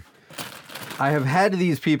hated them. I have had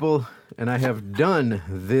these people, and I have done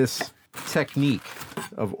this technique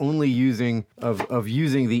of only using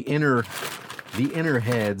the inner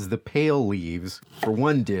heads, the pale leaves, for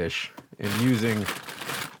one dish, and using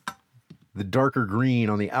the darker green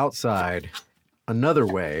on the outside another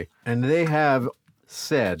way, and they have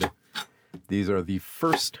said these are the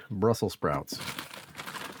first Brussels sprouts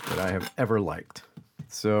that I have ever liked.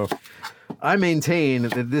 So I maintain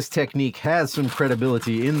that this technique has some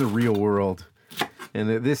credibility in the real world, and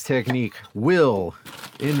that this technique will,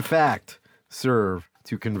 in fact, serve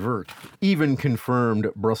to convert even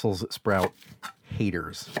confirmed Brussels sprout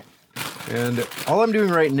haters. And all I'm doing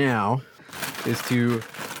right now is to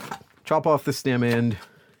chop off the stem end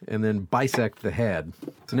and then bisect the head.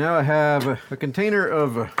 So now I have a container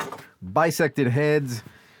of bisected heads,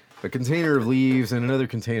 a container of leaves, and another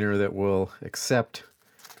container that will accept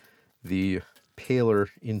the paler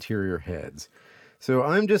interior heads. So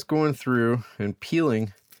I'm just going through and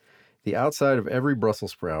peeling the outside of every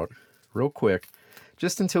Brussels sprout real quick,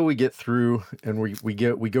 just until we get through and we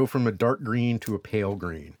go from a dark green to a pale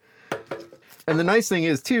green. And the nice thing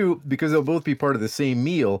is, too, because they'll both be part of the same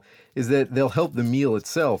meal, is that they'll help the meal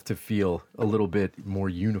itself to feel a little bit more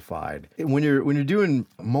unified. When you're doing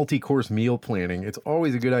multi-course meal planning, it's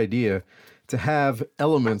always a good idea to have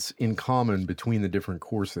elements in common between the different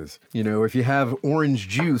courses. If you have orange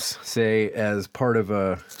juice, say, as part of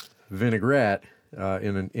a vinaigrette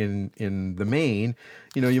in the main,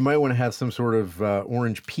 you might want to have some sort of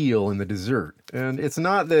orange peel in the dessert. And it's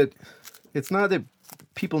not that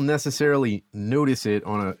people necessarily notice it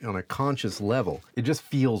on a conscious level. It just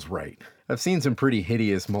feels right. I've seen some pretty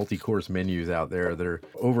hideous multi-course menus out there that are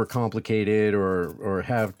overcomplicated or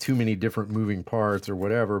have too many different moving parts or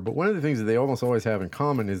whatever. But one of the things that they almost always have in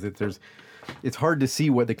common is that it's hard to see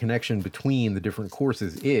what the connection between the different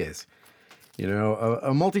courses is.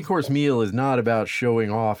 A multi-course meal is not about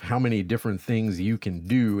showing off how many different things you can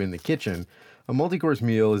do in the kitchen. A multi-course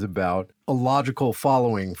meal is about a logical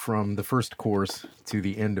following from the first course to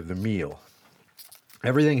the end of the meal.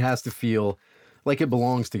 Everything has to feel like it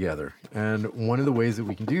belongs together. And one of the ways that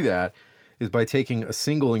we can do that is by taking a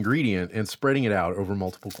single ingredient and spreading it out over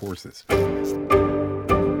multiple courses.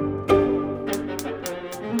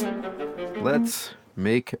 Let's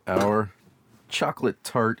make our chocolate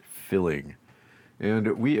tart filling.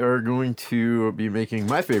 And we are going to be making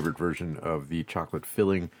my favorite version of the chocolate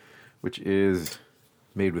filling, which is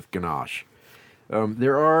made with ganache.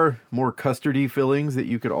 There are more custardy fillings that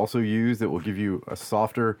you could also use that will give you a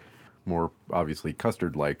softer, more obviously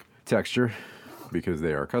custard-like texture, because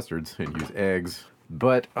they are custards and use eggs.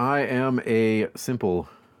 But I am a simple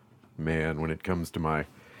man when it comes to my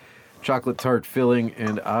chocolate tart filling,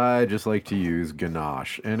 and I just like to use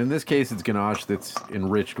ganache. And in this case, it's ganache that's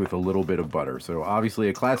enriched with a little bit of butter. So obviously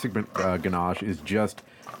a classic ganache is just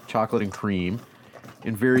chocolate and cream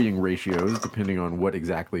in varying ratios, depending on what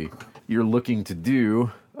exactly you're looking to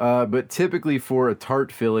do. But typically for a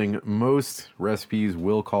tart filling, most recipes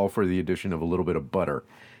will call for the addition of a little bit of butter.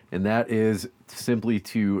 and that is simply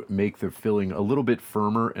to make the filling a little bit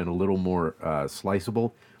firmer and a little more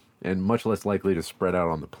sliceable and much less likely to spread out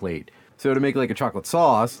on the plate. So to make like a chocolate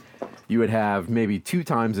sauce, you would have maybe 2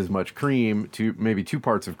 times as much cream to maybe 2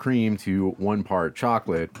 parts of cream to 1 part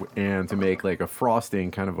chocolate. And to make like a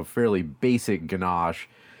frosting, kind of a fairly basic ganache,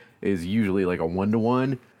 is usually like a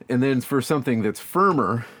 1-to-1. And then for something that's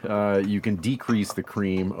firmer, you can decrease the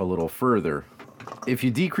cream a little further. If you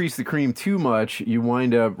decrease the cream too much, you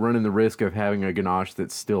wind up running the risk of having a ganache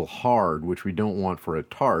that's still hard, which we don't want for a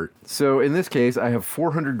tart. So in this case, I have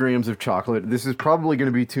 400 grams of chocolate. This is probably going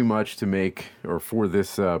to be too much to make, or for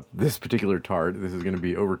this this particular tart, this is going to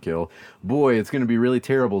be overkill. Boy, it's going to be really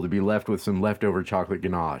terrible to be left with some leftover chocolate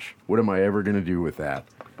ganache. What am I ever going to do with that?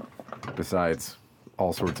 Besides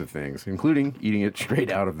all sorts of things, including eating it straight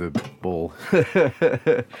out of the bowl.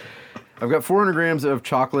 I've got 400 grams of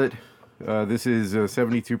chocolate. This is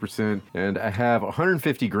 72%, and I have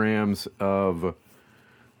 150 grams of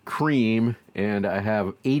cream, and I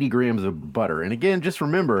have 80 grams of butter. And again, just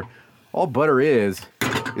remember, all butter is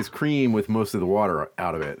cream with most of the water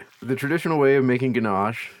out of it. The traditional way of making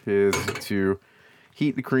ganache is to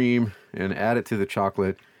heat the cream and add it to the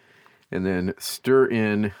chocolate, and then stir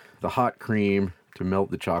in the hot cream to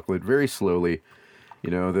melt the chocolate very slowly.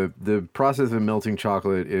 You know, the process of melting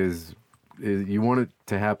chocolate is you want it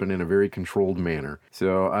to happen in a very controlled manner.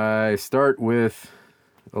 So I start with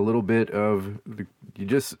a little bit of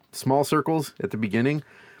just small circles at the beginning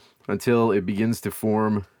until it begins to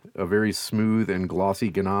form a very smooth and glossy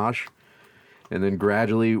ganache, and then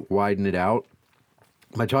gradually widen it out.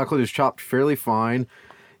 My chocolate is chopped fairly fine.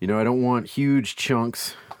 You know, I don't want huge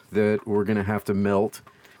chunks that we're going to have to melt.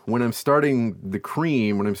 When I'm starting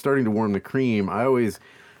to warm the cream, I always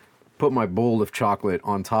put my bowl of chocolate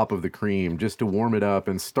on top of the cream just to warm it up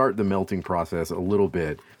and start the melting process a little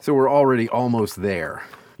bit. So we're already almost there.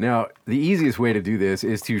 Now, the easiest way to do this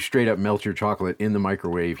is to straight up melt your chocolate in the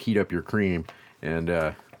microwave, heat up your cream, and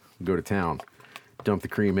go to town. Dump the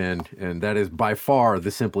cream in, and that is by far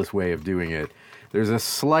the simplest way of doing it. There's a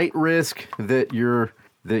slight risk that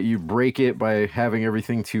you break it by having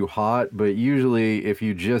everything too hot, but usually if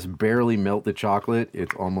you just barely melt the chocolate,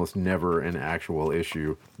 it's almost never an actual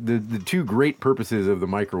issue. The 2 great purposes of the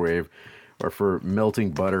microwave are for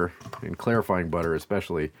melting butter and clarifying butter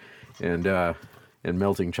especially, and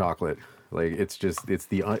melting chocolate. Like it's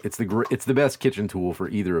the best kitchen tool for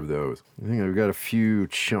either of those. I think I've got a few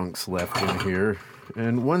chunks left in here.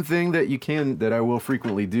 And one thing that I will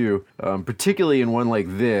frequently do, particularly in one like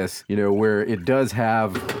this, you know, where it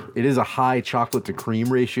is a high chocolate to cream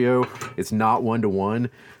ratio. It's not 1-to-1.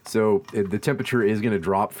 So the temperature is going to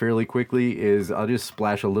drop fairly quickly, is I'll just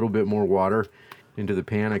splash a little bit more water into the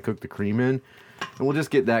pan I cook the cream in. And we'll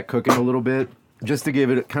just get that cooking a little bit, just to give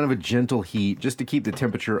it kind of a gentle heat, just to keep the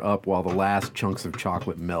temperature up while the last chunks of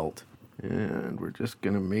chocolate melt. And we're just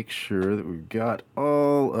going to make sure that we've got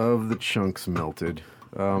all of the chunks melted.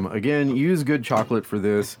 Again, use good chocolate for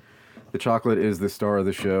this. The chocolate is the star of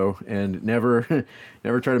the show. And never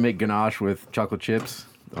try to make ganache with chocolate chips.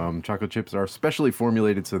 Chocolate chips are specially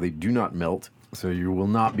formulated so they do not melt. So you will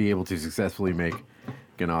not be able to successfully make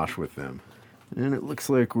ganache with them. And it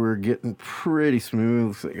looks like we're getting pretty smooth.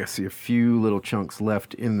 Looks like I see a few little chunks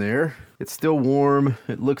left in there. It's still warm.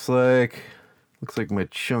 It looks like my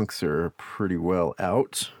chunks are pretty well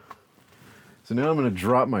out. So now I'm going to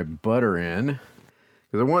drop my butter in,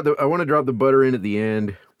 because I want to drop the butter in at the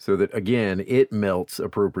end so that, again, it melts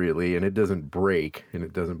appropriately and it doesn't break and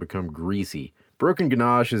it doesn't become greasy. Broken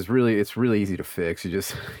ganache is really easy to fix. You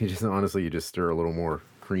just stir a little more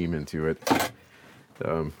cream into it,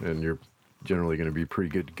 and you're generally going to be pretty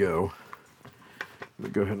good to go.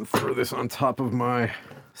 I'm going to go ahead and throw this on top of my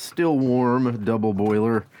still warm double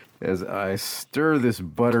boiler as I stir this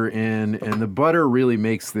butter in, and the butter really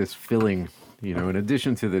makes this filling, you know, in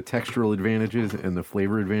addition to the textural advantages and the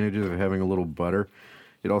flavor advantages of having a little butter,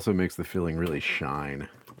 it also makes the filling really shine.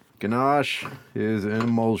 Ganache is an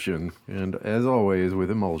emulsion, and as always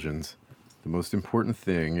with emulsions, the most important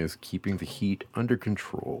thing is keeping the heat under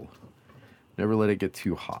control. Never let it get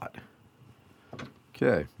too hot.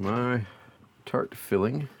 Okay, my tart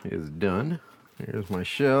filling is done. Here's my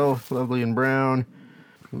shell, lovely and brown,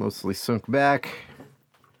 mostly sunk back.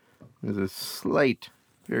 There's a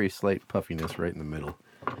very slight puffiness right in the middle.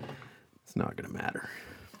 It's not going to matter.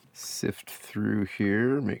 Sift through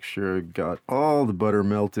here, make sure I got all the butter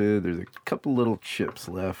melted. There's a couple little chips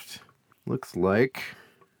left. Looks like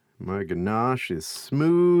my ganache is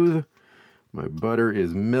smooth. My butter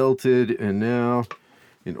is melted, and now,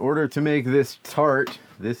 in order to make this tart,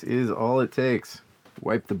 this is all it takes.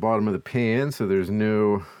 Wipe the bottom of the pan so there's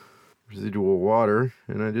no residual water,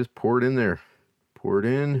 and I just pour it in there. Pour it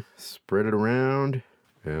in, spread it around,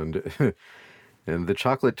 and and the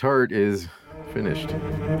chocolate tart is finished.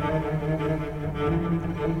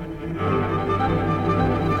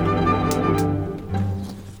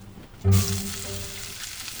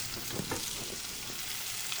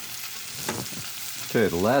 Okay,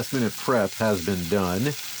 the last minute prep has been done,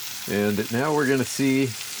 and now we're gonna see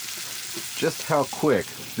just how quick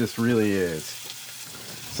this really is.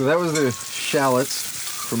 So that was the shallots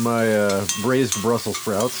from my braised Brussels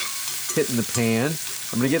sprouts hitting the pan.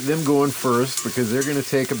 I'm gonna get them going first because they're gonna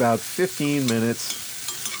take about 15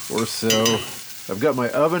 minutes or so. I've got my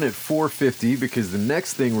oven at 450 because the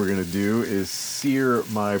next thing we're going to do is sear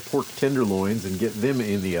my pork tenderloins and get them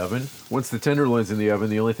in the oven. Once the tenderloin's in the oven,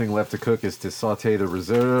 the only thing left to cook is to saute the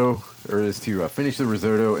risotto, or is to finish the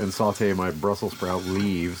risotto and saute my Brussels sprout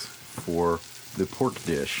leaves for the pork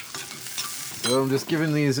dish. So I'm just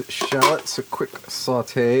giving these shallots a quick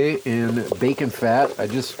saute in bacon fat. I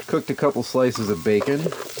just cooked a couple slices of bacon.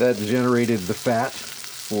 That generated the fat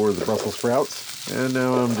for the Brussels sprouts. And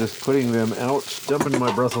now I'm just putting them out, dumping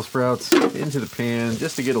my Brussels sprouts into the pan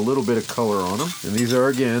just to get a little bit of color on them. And these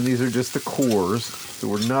are just the cores. So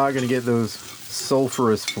we're not going to get those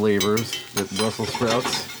sulfurous flavors that Brussels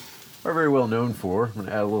sprouts are very well known for. I'm going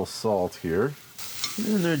to add a little salt here.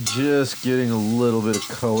 And they're just getting a little bit of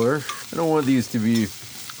color. I don't want these to be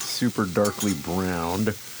super darkly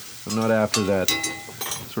browned. I'm not after that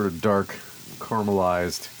sort of dark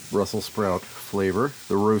caramelized Brussels sprout flavor,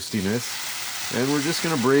 the roastiness. And we're just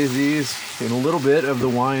going to braise these in a little bit of the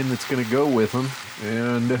wine that's going to go with them.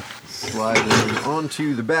 And slide them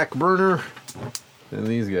onto the back burner. And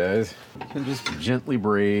these guys can just gently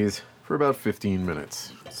braise for about 15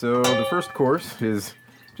 minutes. So the first course is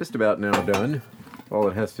just about now done. All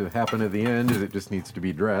that has to happen at the end is it just needs to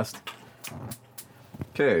be dressed.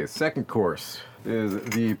 Okay, second course is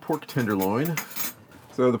the pork tenderloin.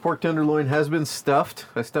 So the pork tenderloin has been stuffed.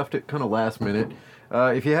 I stuffed it kind of last minute.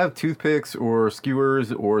 If you have toothpicks or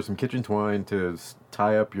skewers or some kitchen twine to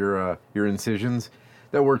tie up your incisions,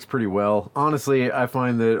 that works pretty well. Honestly, I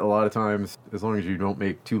find that a lot of times, as long as you don't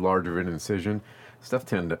make too large of an incision, stuff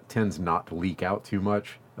tends not to leak out too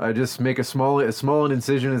much. I just make as small an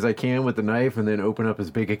incision as I can with the knife and then open up as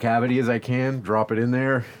big a cavity as I can, drop it in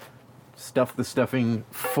there, stuff the stuffing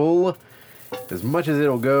full as much as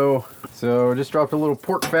it'll go. So just dropped a little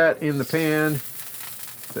pork fat in the pan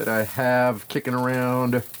that I have kicking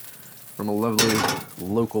around from a lovely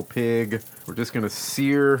local pig. We're just going to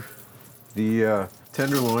sear the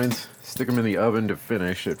tenderloins, stick them in the oven to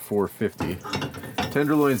finish at 450.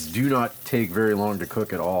 Tenderloins do not take very long to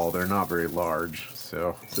cook at all. They're not very large.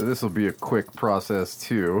 So this will be a quick process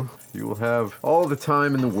too. You will have all the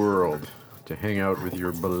time in the world to hang out with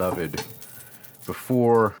your beloved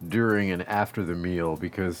before, during, and after the meal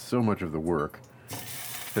because so much of the work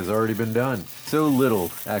has already been done. So little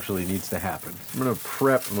actually needs to happen. I'm going to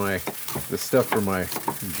prep the stuff for my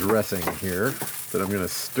dressing here that I'm going to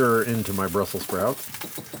stir into my Brussels sprouts.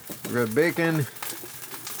 We've got bacon,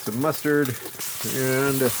 some mustard,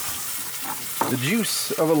 and the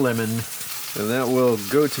juice of a lemon. And that will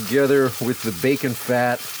go together with the bacon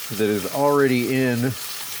fat that is already in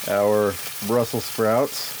our Brussels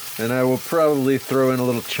sprouts. And I will probably throw in a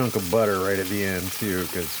little chunk of butter right at the end too,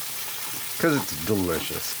 because it's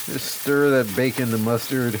delicious. Just stir that bacon, the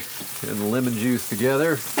mustard, and the lemon juice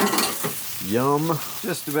together. Yum.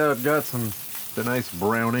 Just about got the nice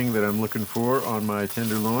browning that I'm looking for on my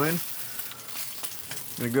tenderloin.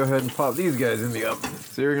 I'm going to go ahead and pop these guys in the oven.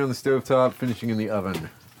 Searing on the stovetop, finishing in the oven.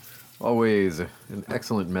 Always an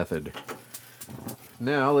excellent method.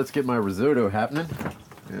 Now let's get my risotto happening.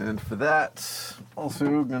 And for that,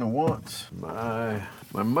 also going to want my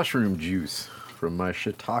mushroom juice from my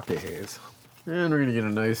shiitakes. And we're going to get a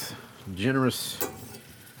nice, generous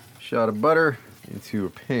shot of butter into a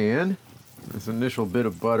pan. This initial bit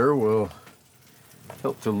of butter will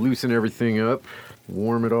help to loosen everything up,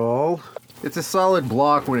 warm it all. It's a solid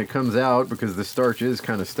block when it comes out because the starch is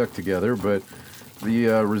kind of stuck together, but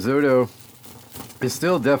the risotto is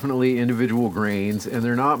still definitely individual grains, and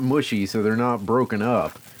they're not mushy, so they're not broken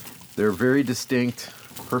up. They're very distinct,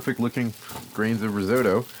 perfect-looking grains of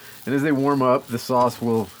risotto. And as they warm up, the sauce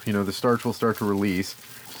will, the starch will start to release.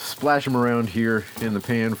 Splash them around here in the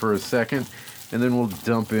pan for a second, and then we'll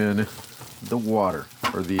dump in the water,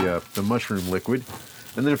 or the mushroom liquid.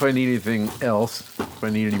 And then if I need anything else, if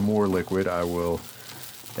I need any more liquid, I will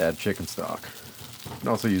add chicken stock. You can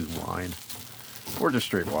also use wine, or just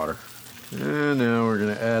straight water. And now we're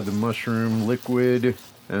going to add the mushroom liquid.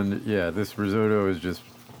 And yeah, this risotto is just,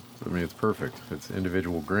 it's perfect. It's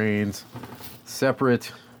individual grains,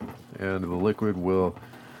 separate, and the liquid will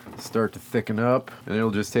start to thicken up, and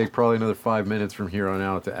it'll just take probably another 5 minutes from here on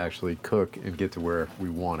out to actually cook and get to where we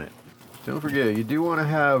want it. Don't forget, you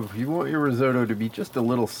want your risotto to be just a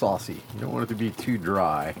little saucy. You don't want it to be too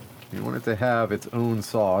dry. You want it to have its own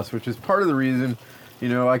sauce, which is part of the reason,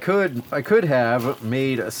 I could have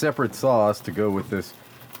made a separate sauce to go with this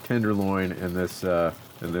tenderloin and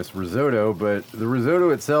this risotto, but the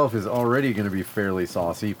risotto itself is already going to be fairly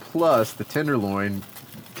saucy. Plus, the tenderloin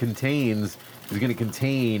is going to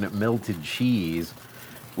contain melted cheese,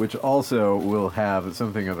 which also will have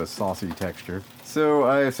something of a saucy texture. So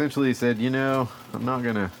I essentially said, I'm not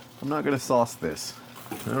gonna sauce this.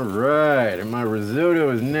 All right, and my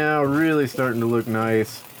risotto is now really starting to look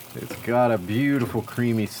nice. It's got a beautiful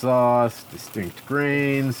creamy sauce, distinct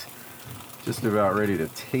grains, just about ready to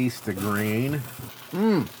taste the grain.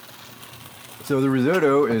 So the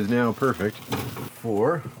risotto is now perfect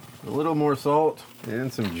for a little more salt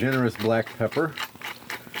and some generous black pepper.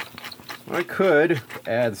 I could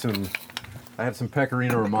add I have some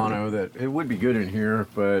Pecorino Romano that it would be good in here,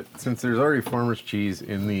 but since there's already farmer's cheese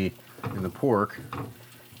in the pork,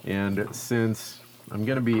 and since I'm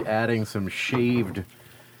going to be adding some shaved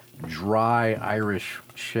dry Irish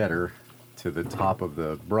cheddar to the top of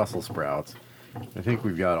the Brussels sprouts, I think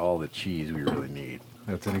we've got all the cheese we really need.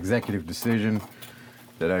 That's an executive decision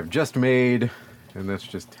that I've just made, and that's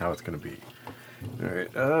just how it's going to be. All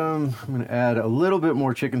right, I'm going to add a little bit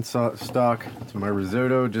more chicken stock to my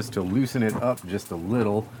risotto just to loosen it up just a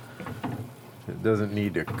little. It doesn't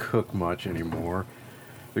need to cook much anymore.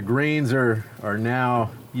 The grains are now,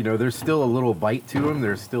 there's still a little bite to them.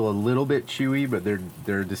 They're still a little bit chewy, but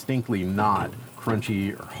they're distinctly not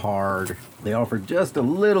crunchy or hard. They offer just a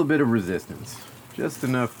little bit of resistance, just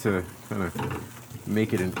enough to kind of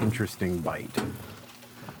make it an interesting bite.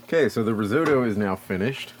 Okay, so the risotto is now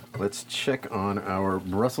finished. Let's check on our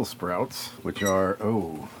Brussels sprouts, which are,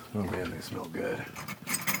 oh man, they smell good.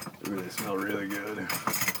 Ooh, they smell really good.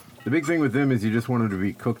 The big thing with them is you just want them to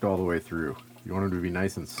be cooked all the way through. You want them to be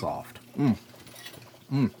nice and soft.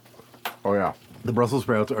 Oh yeah, the Brussels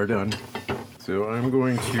sprouts are done. So I'm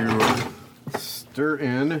going to stir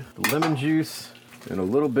in the lemon juice and a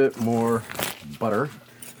little bit more butter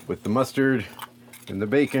with the mustard and the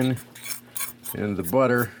bacon and the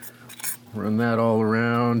butter. Run that all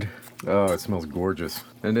around. Oh, it smells gorgeous.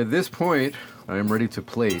 And at this point, I am ready to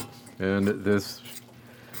plate. And this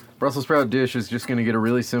Brussels sprout dish is just going to get a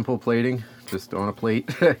really simple plating, just on a plate,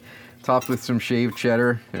 topped with some shaved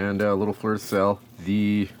cheddar and a little fleur de sel.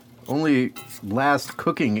 The only last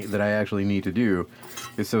cooking that I actually need to do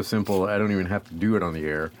is so simple, I don't even have to do it on the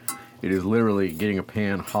air. It is literally getting a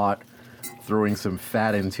pan hot, throwing some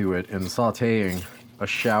fat into it, and sauteing a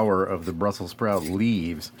shower of the Brussels sprout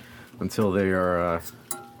leaves until they are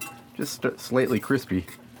just slightly crispy,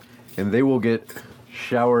 and they will get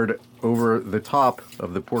showered over the top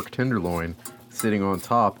of the pork tenderloin, sitting on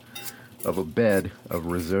top of a bed of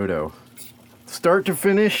risotto. Start to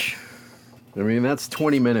finish, that's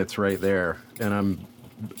 20 minutes right there, and I'm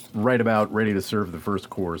right about ready to serve the first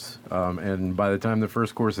course. And by the time the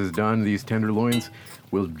first course is done, these tenderloins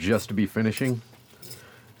will just be finishing,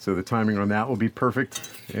 so the timing on that will be perfect.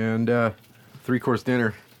 And 3-course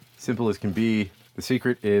dinner. Simple as can be. The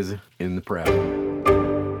secret is in the prep.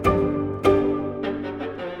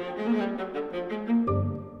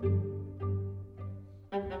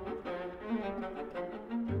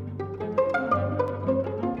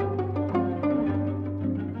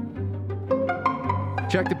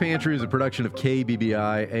 Check the Pantry is a production of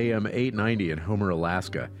KBBI AM 890 in Homer,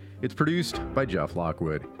 Alaska. It's produced by Jeff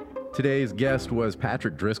Lockwood. Today's guest was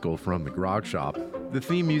Patrick Driscoll from the Grog Shop. The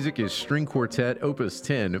theme music is String Quartet Opus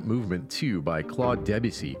 10, Movement 2 by Claude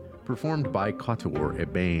Debussy, performed by Quatuor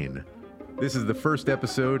Ebane. This is the first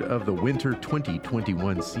episode of the winter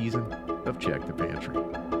 2021 season of Check the Pantry.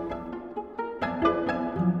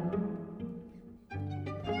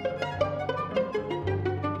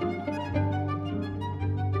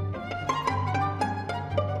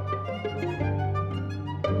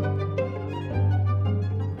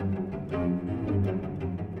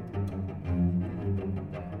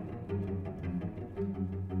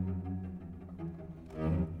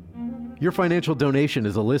 Your financial donation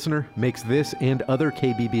as a listener makes this and other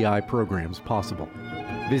KBBI programs possible.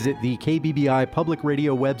 Visit the KBBI Public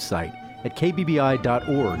Radio website at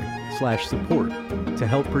kbbi.org/support to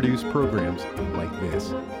help produce programs like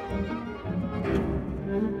this.